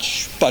his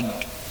touch,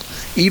 but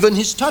even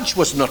his touch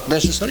was not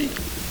necessary,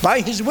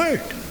 by his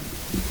word.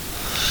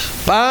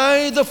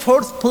 By the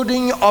forth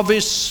putting of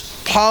his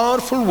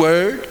powerful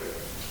word,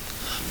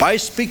 by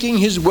speaking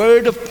his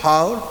word of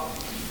power,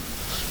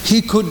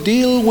 he could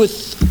deal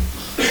with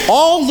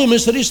all the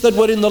miseries that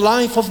were in the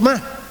life of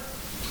man.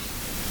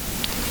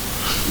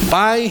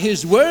 By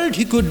his word,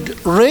 he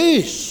could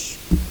raise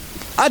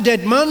a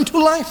dead man to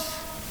life.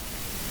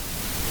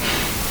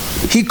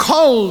 He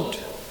called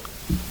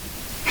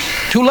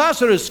to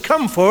Lazarus,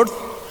 "Come forth,"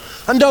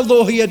 and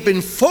although he had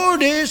been 4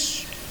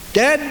 days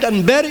dead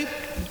and buried,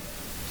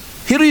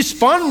 he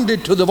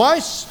responded to the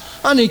voice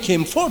and he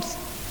came forth.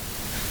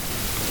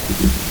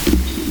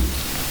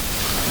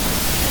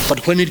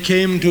 But when it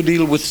came to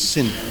deal with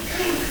sin,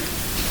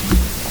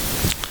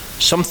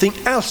 something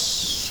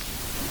else,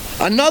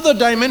 another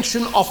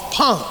dimension of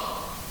power,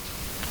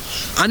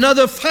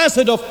 another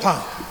facet of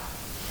power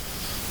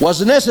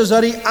was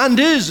necessary and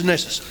is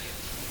necessary.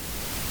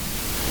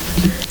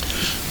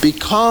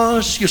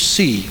 Because, you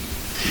see,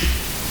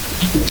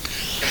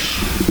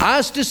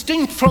 as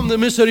distinct from the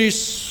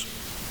miseries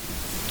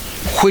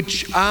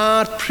which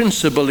are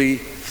principally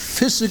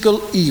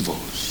physical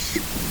evils,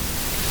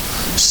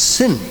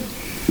 sin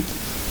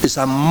is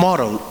a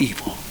moral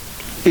evil.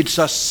 It's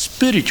a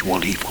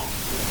spiritual evil.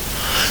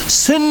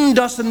 Sin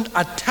doesn't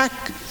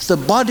attack the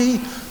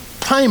body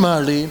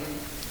primarily.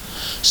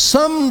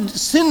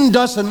 Sin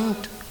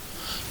doesn't,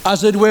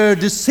 as it were,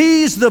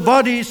 disease the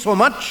body so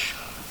much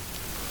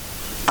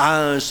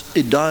as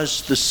it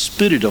does the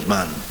spirit of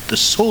man, the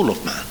soul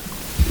of man.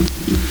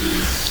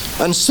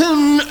 And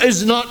sin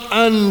is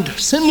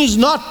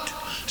not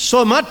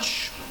so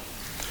much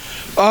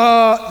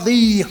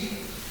the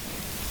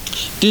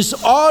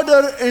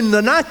disorder in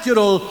the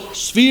natural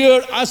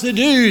sphere as it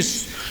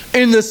is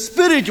in the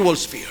spiritual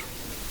sphere.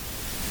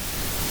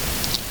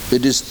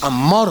 It is a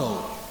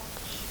moral,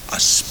 a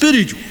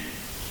spiritual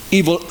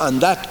evil,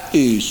 and that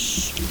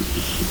is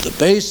the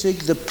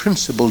basic, the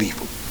principal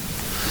evil.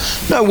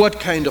 Now, what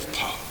kind of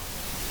power?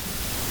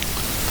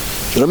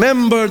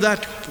 Remember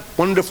that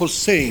wonderful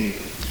saying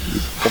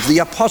of the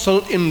apostle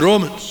in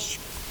Romans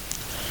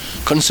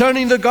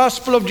concerning the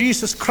gospel of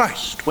Jesus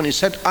Christ, when he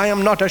said, "I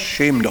am not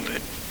ashamed of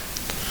it.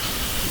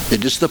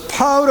 It is the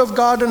power of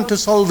God unto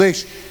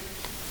salvation."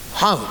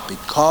 How?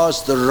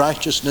 Because the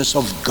righteousness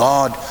of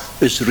God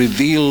is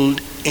revealed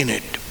in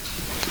it.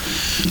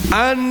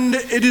 And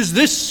it is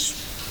this,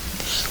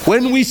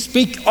 when we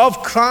speak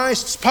of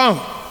Christ's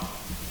power,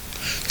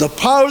 the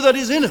power that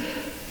is in him,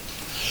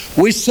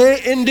 we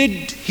say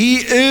indeed he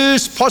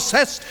is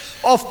possessed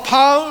of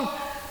power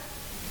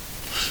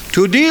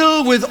to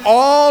deal with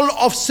all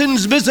of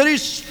sin's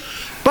miseries,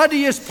 but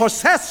he is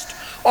possessed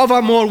of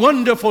a more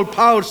wonderful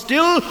power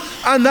still,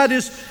 and that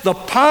is the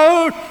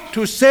power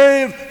to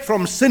save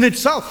from sin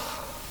itself.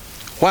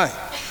 Why?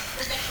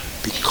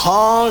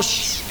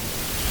 Because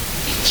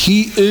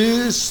he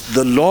is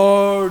the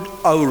Lord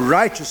our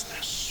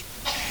righteousness.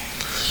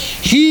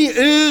 He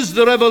is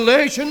the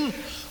revelation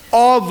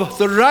of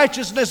the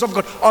righteousness of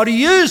God, or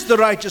he is the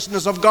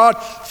righteousness of God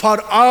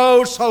for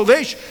our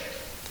salvation.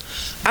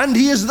 And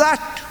he is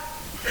that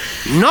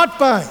not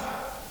by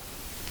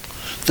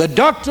the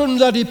doctrine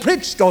that he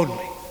preached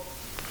only,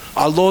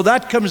 although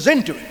that comes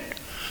into it,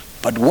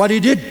 but what he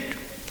did,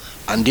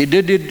 and he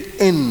did it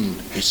in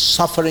his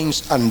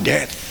sufferings and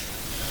death.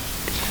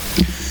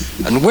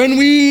 And when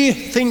we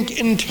think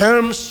in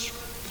terms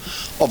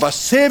of a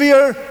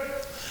Savior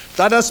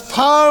that has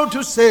power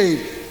to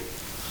save,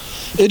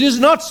 it is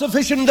not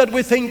sufficient that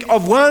we think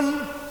of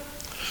one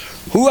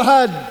who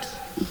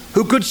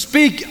could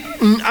speak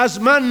as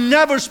man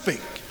never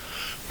speak.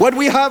 What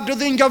we have to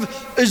think of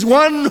is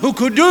one who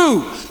could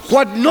do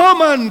what no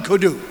man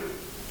could do,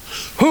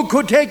 who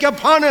could take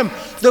upon him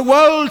the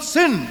world's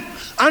sin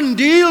and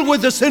deal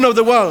with the sin of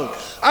the world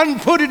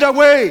and put it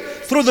away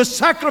through the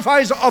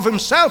sacrifice of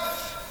himself.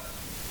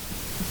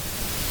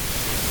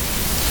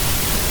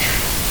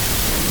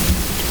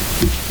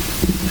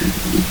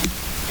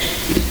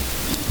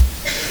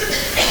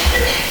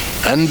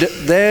 And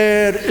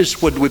there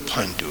is what we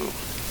point to.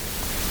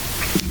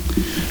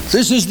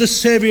 This is the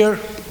Savior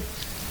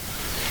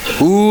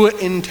who,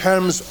 in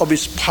terms of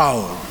his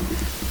power,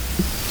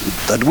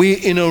 that we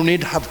in our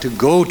need have to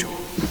go to.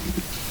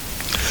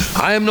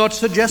 I am not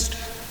suggesting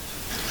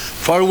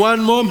for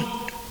one moment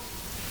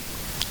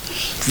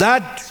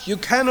that you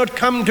cannot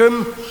come to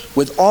him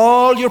with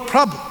all your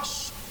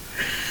problems.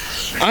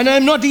 And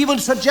I'm not even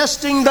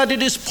suggesting that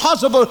it is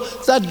possible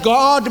that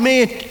God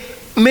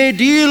may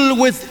deal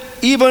with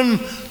even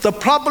the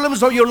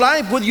problems of your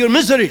life, with your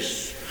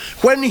miseries,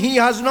 when he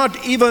has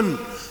not even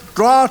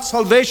brought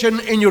salvation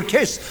in your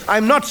case.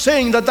 I'm not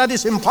saying that that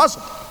is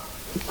impossible.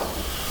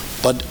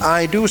 But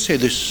I do say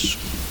this.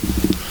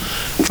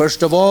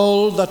 First of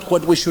all, that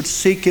what we should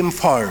seek him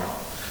for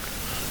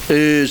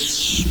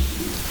is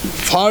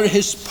for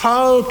his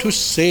power to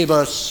save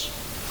us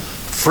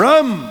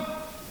from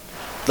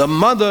the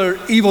mother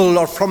evil,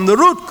 or from the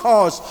root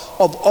cause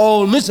of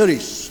all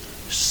miseries,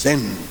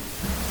 sin.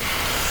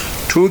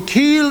 to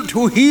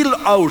heal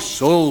our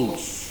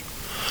souls,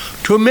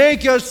 to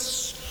make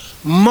us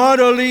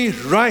morally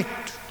right,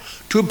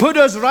 to put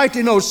us right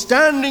in our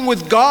standing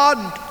with God,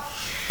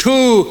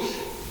 to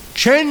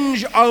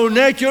change our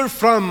nature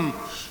from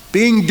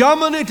being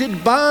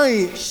dominated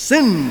by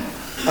sin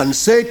and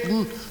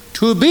Satan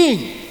to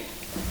being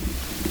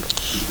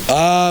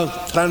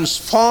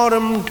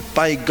transformed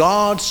by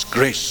God's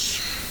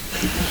grace.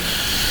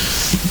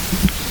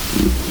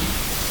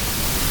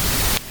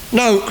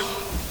 Now,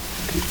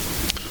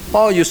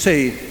 you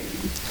say,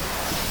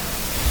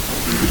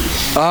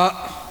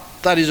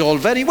 that is all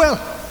very well.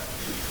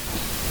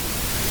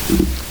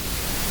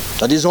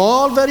 That is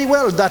all very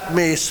well. That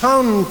may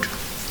sound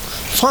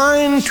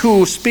fine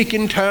to speak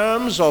in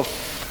terms of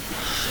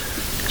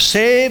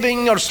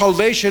saving or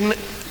salvation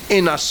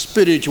in a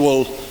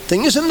spiritual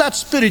thing. Isn't that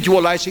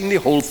spiritualizing the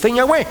whole thing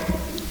away?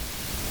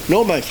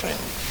 No, my friend.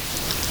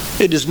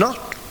 It is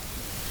not.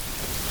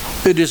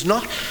 It is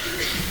not.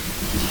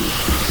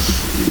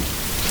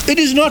 It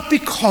is not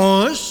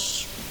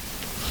because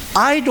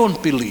I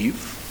don't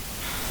believe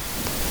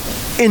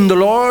in the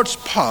Lord's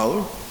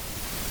power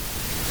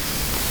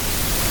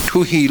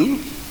to heal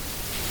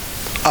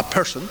a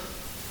person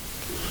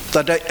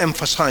that I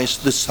emphasize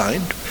this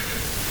side.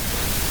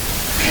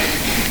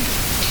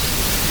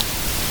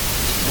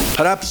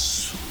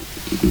 Perhaps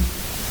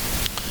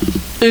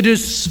it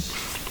is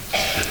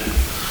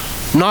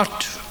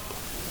not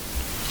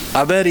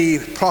a very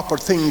proper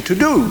thing to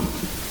do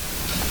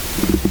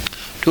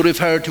to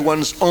refer to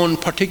one's own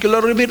particular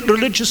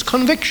religious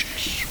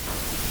convictions.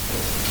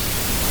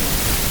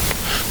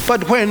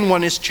 But when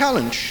one is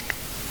challenged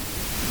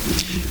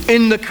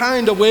in the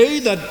kind of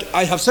way that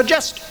I have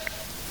suggested,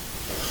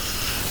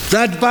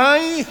 that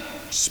by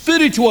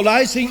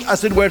spiritualizing,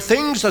 as it were,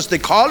 things, as they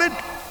call it,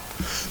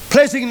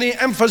 placing the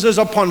emphasis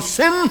upon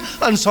sin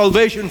and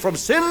salvation from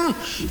sin,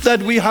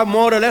 that we have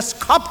more or less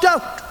copped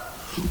out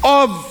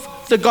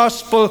of the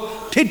gospel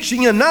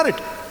teaching and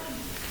narrative.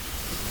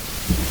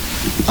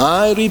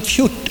 I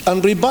refute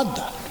and rebut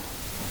that.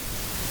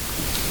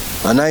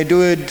 And I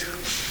do it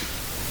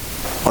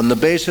on the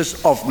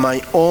basis of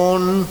my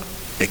own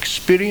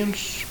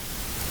experience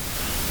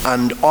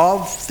and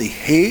of the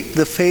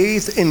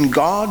faith in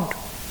God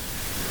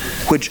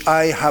which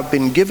I have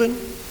been given,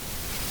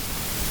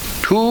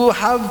 to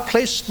have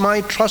placed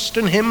my trust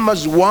in Him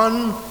as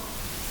one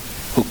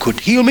who could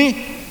heal me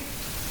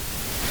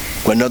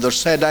when others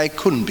said I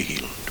couldn't be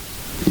healed.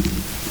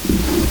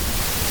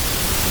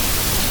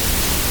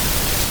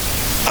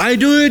 I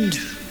do it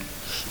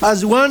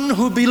as one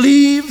who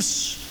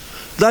believes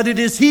that it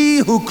is He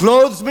who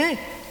clothes me,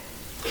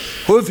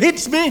 who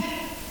fits me,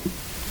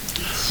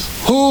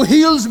 who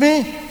heals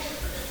me,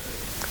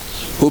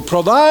 who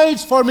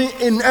provides for me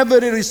in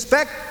every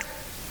respect,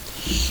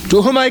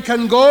 to whom I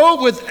can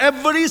go with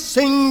every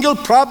single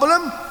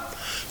problem,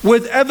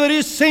 with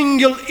every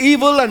single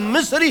evil and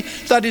misery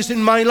that is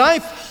in my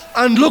life,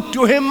 and look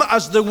to Him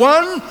as the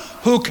one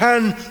who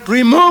can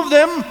remove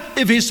them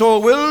if He so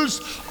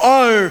wills,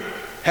 or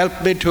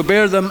help me to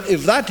bear them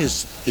if that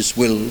is His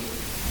will.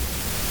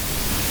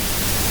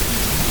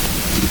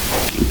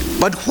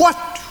 But what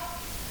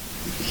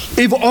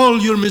if all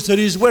your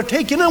miseries were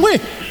taken away?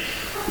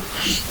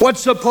 What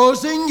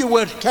supposing you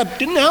were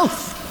kept in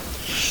health?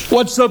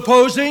 What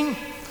supposing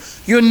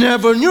you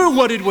never knew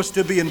what it was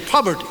to be in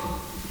poverty?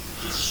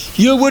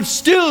 You would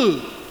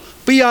still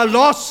be a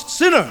lost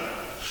sinner.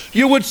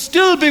 You would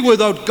still be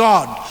without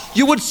God.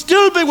 You would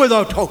still be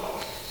without hope.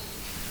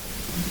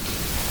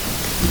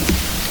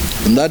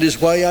 And that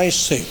is why I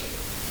say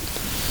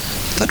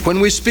that when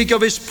we speak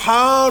of His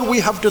power, we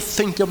have to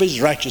think of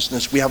His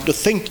righteousness. We have to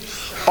think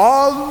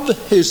of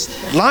His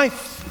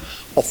life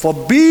of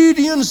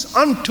obedience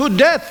unto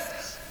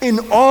death in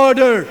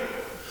order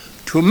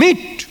to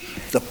meet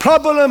the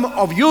problem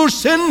of your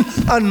sin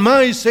and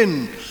my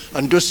sin,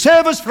 and to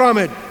save us from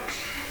it.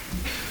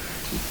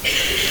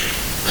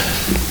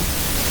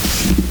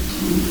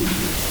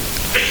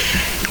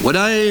 What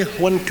I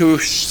want to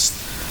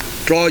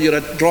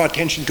draw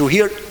attention to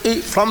here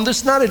from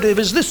this narrative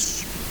is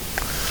this: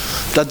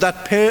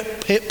 that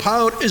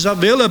power is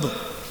available.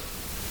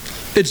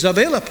 It's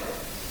available.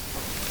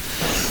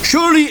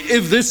 Surely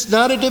if this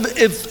narrative,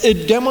 if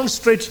it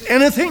demonstrates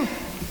anything,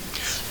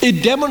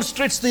 it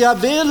demonstrates the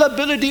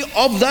availability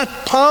of that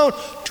power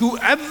to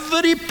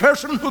every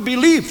person who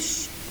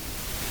believes.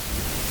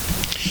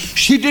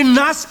 She didn't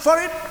ask for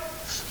it.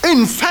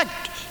 In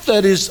fact,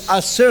 there is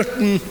a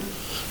certain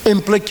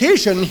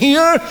implication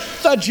here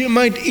that you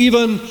might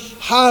even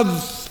have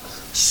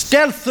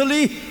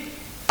stealthily,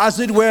 as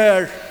it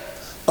were,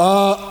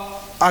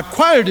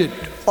 acquired it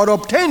or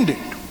obtained it.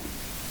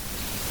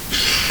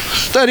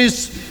 There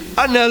is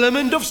an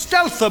element of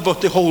stealth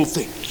about the whole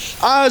thing,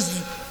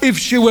 as if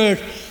she were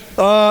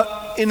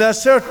in a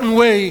certain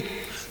way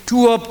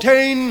to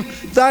obtain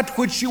that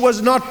which she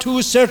was not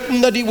too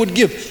certain that He would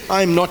give.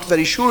 I'm not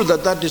very sure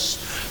that that is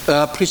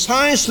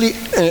precisely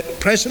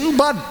present,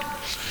 but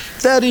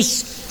there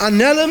is an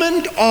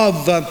element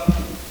of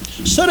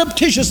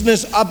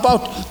surreptitiousness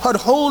about her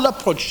whole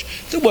approach.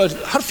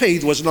 Her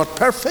faith was not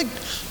perfect.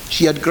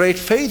 She had great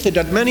faith. It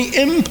had many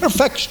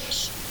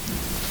imperfections.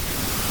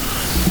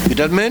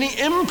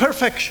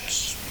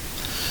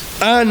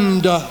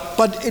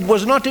 But it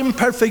was not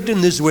imperfect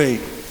in this way.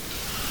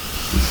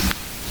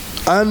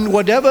 And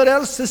whatever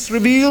else is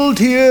revealed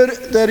here,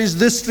 there is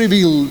this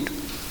revealed: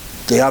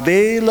 the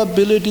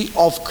availability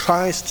of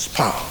Christ's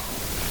power.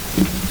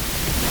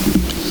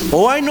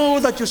 Oh, I know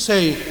that you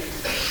say,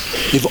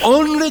 if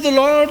only the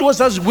Lord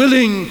was as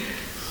willing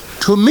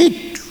to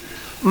meet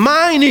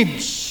my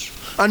needs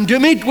and to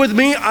meet with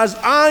me as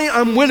I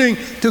am willing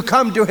to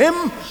come to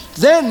him,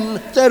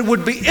 then there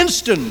would be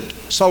instant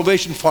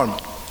salvation for me.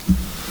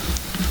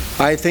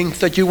 I think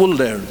that you will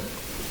learn,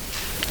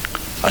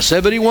 as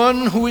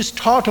everyone who is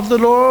taught of the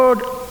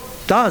Lord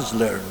does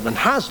learn and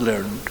has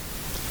learned,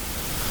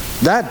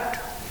 that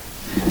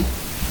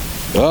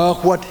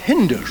what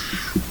hinders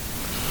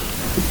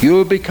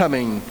you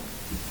becoming,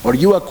 or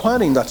you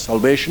acquiring that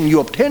salvation, you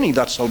obtaining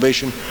that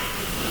salvation,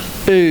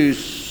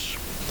 is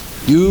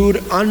your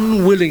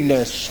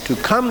unwillingness to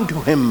come to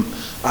him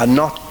and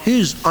not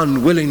his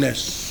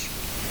unwillingness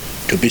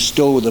to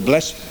bestow the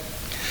blessing.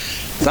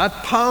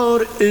 That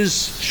power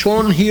is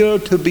shown here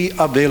to be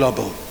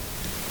available.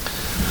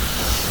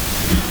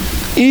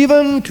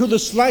 Even to the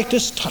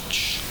slightest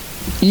touch.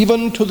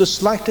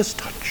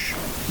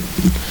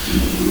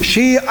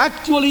 She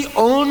actually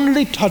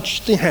only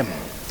touched the hem.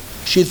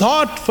 She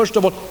thought, first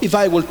of all, if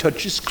I will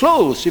touch his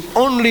clothes, if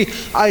only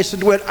I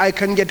said, well, I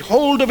can get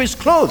hold of his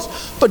clothes.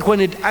 But when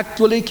it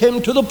actually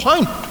came to the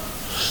point,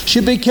 she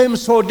became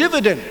so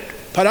dividend,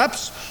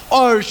 perhaps,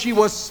 or she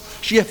was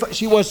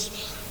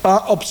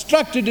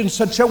obstructed in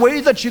such a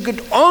way that she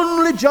could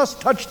only just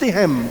touch the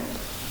hem.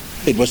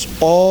 It was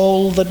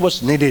all that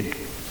was needed.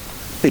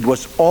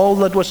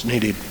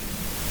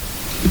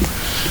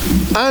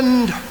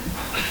 And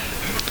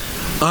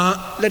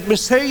let me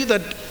say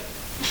that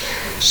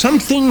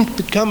something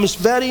becomes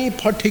very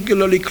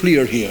particularly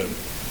clear here.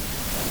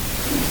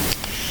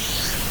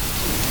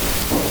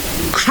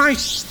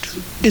 Christ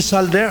is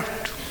alert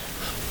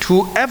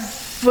to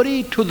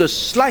the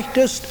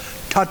slightest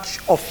touch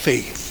of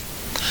faith,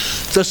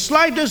 the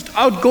slightest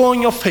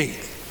outgoing of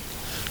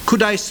faith.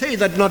 Could I say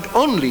that not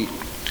only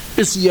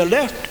is he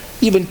alert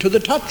even to the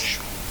touch,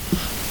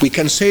 we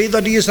can say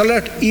that he is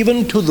alert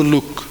even to the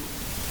look.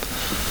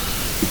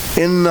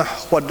 In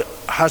what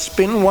has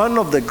been one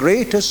of the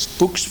greatest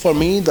books for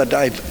me that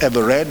I've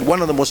ever read,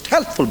 one of the most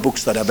helpful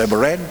books that I've ever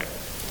read,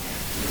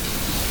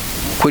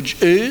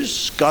 which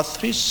is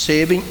Guthrie's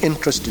Saving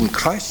Interest in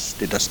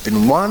Christ. It has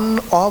been one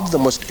of the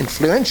most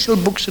influential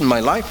books in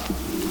my life.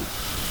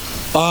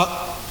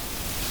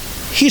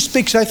 He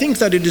speaks, I think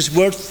that it is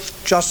worth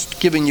just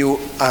giving you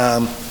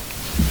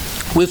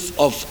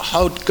of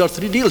how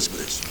Guthrie deals with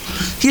this.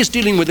 He is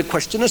dealing with the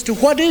question as to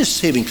what is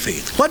saving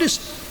faith. What is,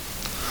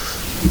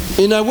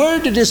 in a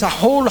word, it is a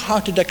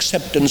wholehearted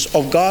acceptance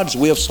of God's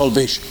way of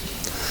salvation.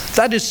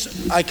 That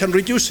is, I can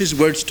reduce his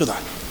words to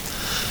that.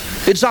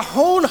 It's a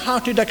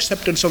wholehearted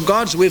acceptance of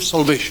God's way of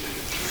salvation.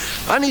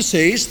 And he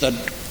says that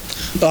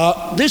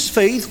this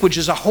faith, which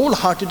is a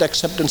wholehearted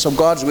acceptance of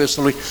God's way of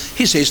salvation,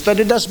 he says that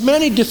it has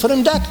many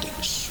different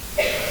actings.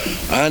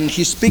 And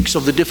he speaks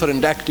of the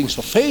different actings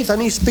of faith,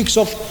 and he speaks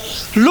of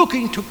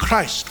looking to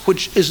Christ,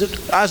 which is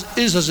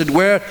as it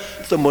were,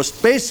 the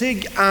most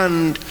basic,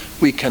 and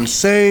we can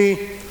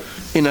say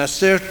in a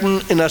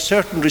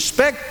certain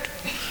respect,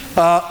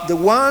 the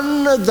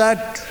one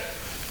that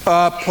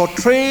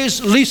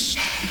portrays least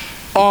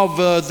of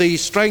the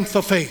strength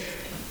of faith.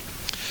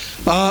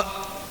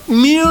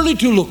 Merely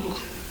to look,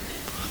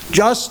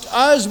 just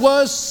as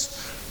was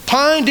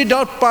pointed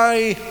out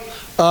by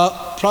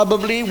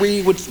probably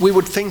we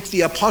would think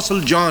the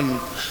Apostle John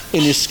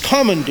in his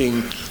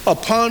commenting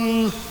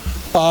upon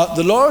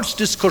the Lord's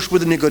discourse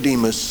with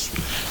Nicodemus,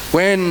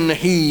 when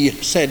he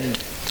said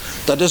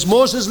that as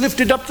Moses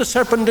lifted up the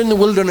serpent in the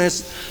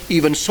wilderness,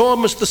 even so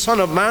must the Son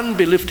of Man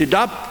be lifted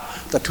up,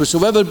 that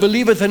whosoever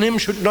believeth in him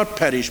should not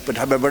perish, but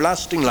have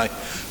everlasting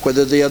life.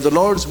 Whether they are the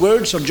Lord's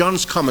words or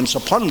John's comments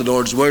upon the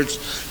Lord's words,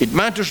 it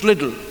matters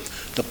little.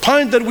 The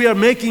point that we are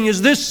making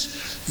is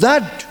this,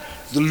 that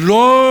the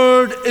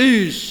Lord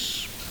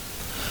is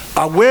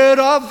aware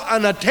of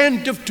and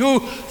attentive to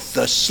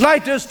the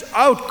slightest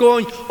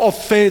outgoing of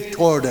faith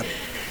toward him.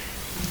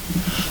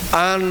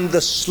 And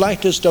the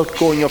slightest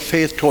outgoing of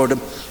faith toward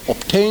him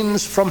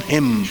obtains from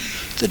him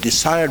the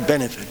desired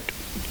benefit.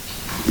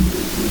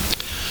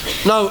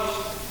 Now,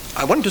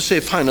 I want to say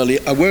finally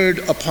a word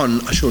upon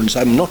assurance.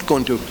 I'm not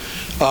going to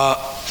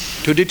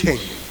detain.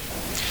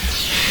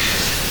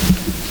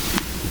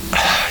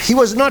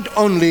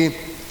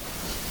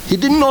 He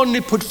didn't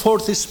only put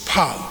forth his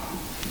power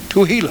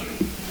to heal her,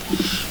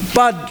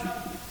 but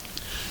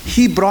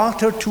he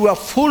brought her to a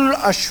full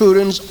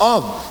assurance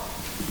of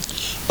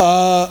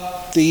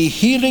the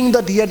healing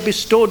that he had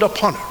bestowed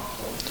upon her.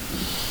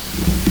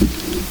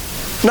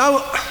 Now,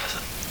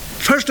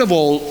 first of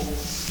all,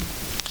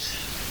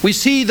 we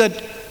see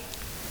that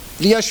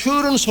the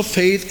assurance of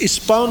faith is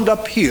bound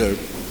up here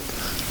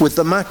with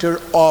the matter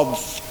of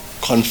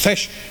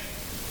confession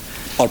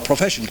or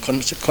profession,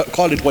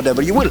 call it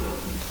whatever you will.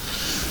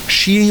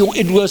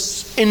 It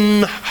was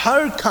in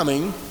her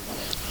coming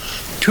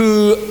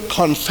to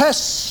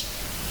confess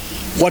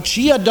what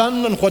she had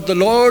done and what the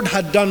Lord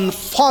had done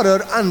for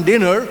her and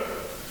in her.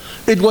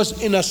 It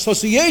was in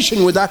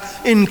association with that,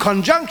 in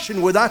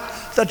conjunction with that,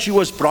 that she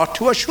was brought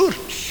to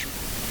assurance.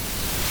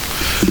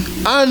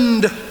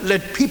 And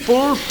let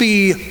people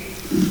be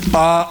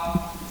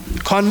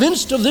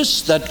convinced of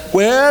this, that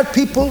where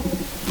people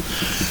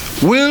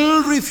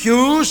will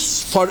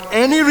refuse for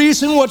any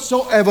reason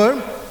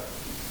whatsoever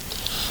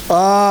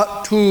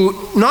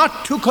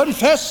not to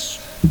confess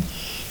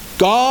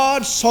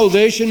God's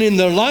salvation in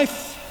their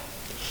life,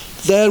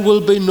 there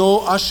will be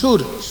no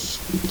assurance.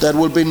 There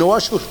will be no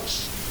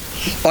assurance.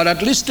 Or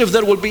at least if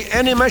there will be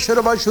any measure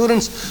of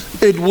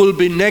assurance, it will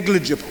be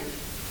negligible.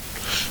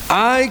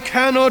 I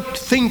cannot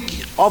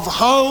think of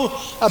how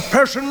a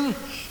person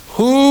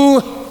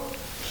who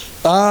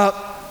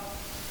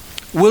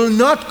will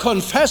not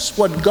confess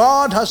what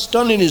God has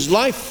done in his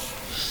life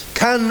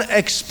can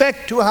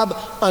expect to have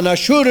an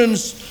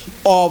assurance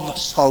of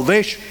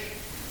salvation.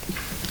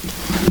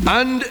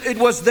 And it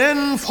was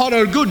then for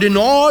her good, in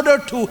order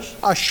to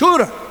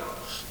assure her,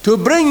 to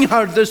bring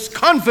her this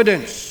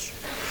confidence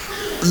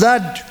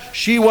that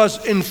she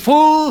was in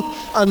full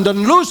and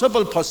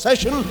unlosable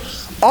possession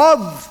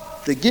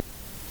of the gift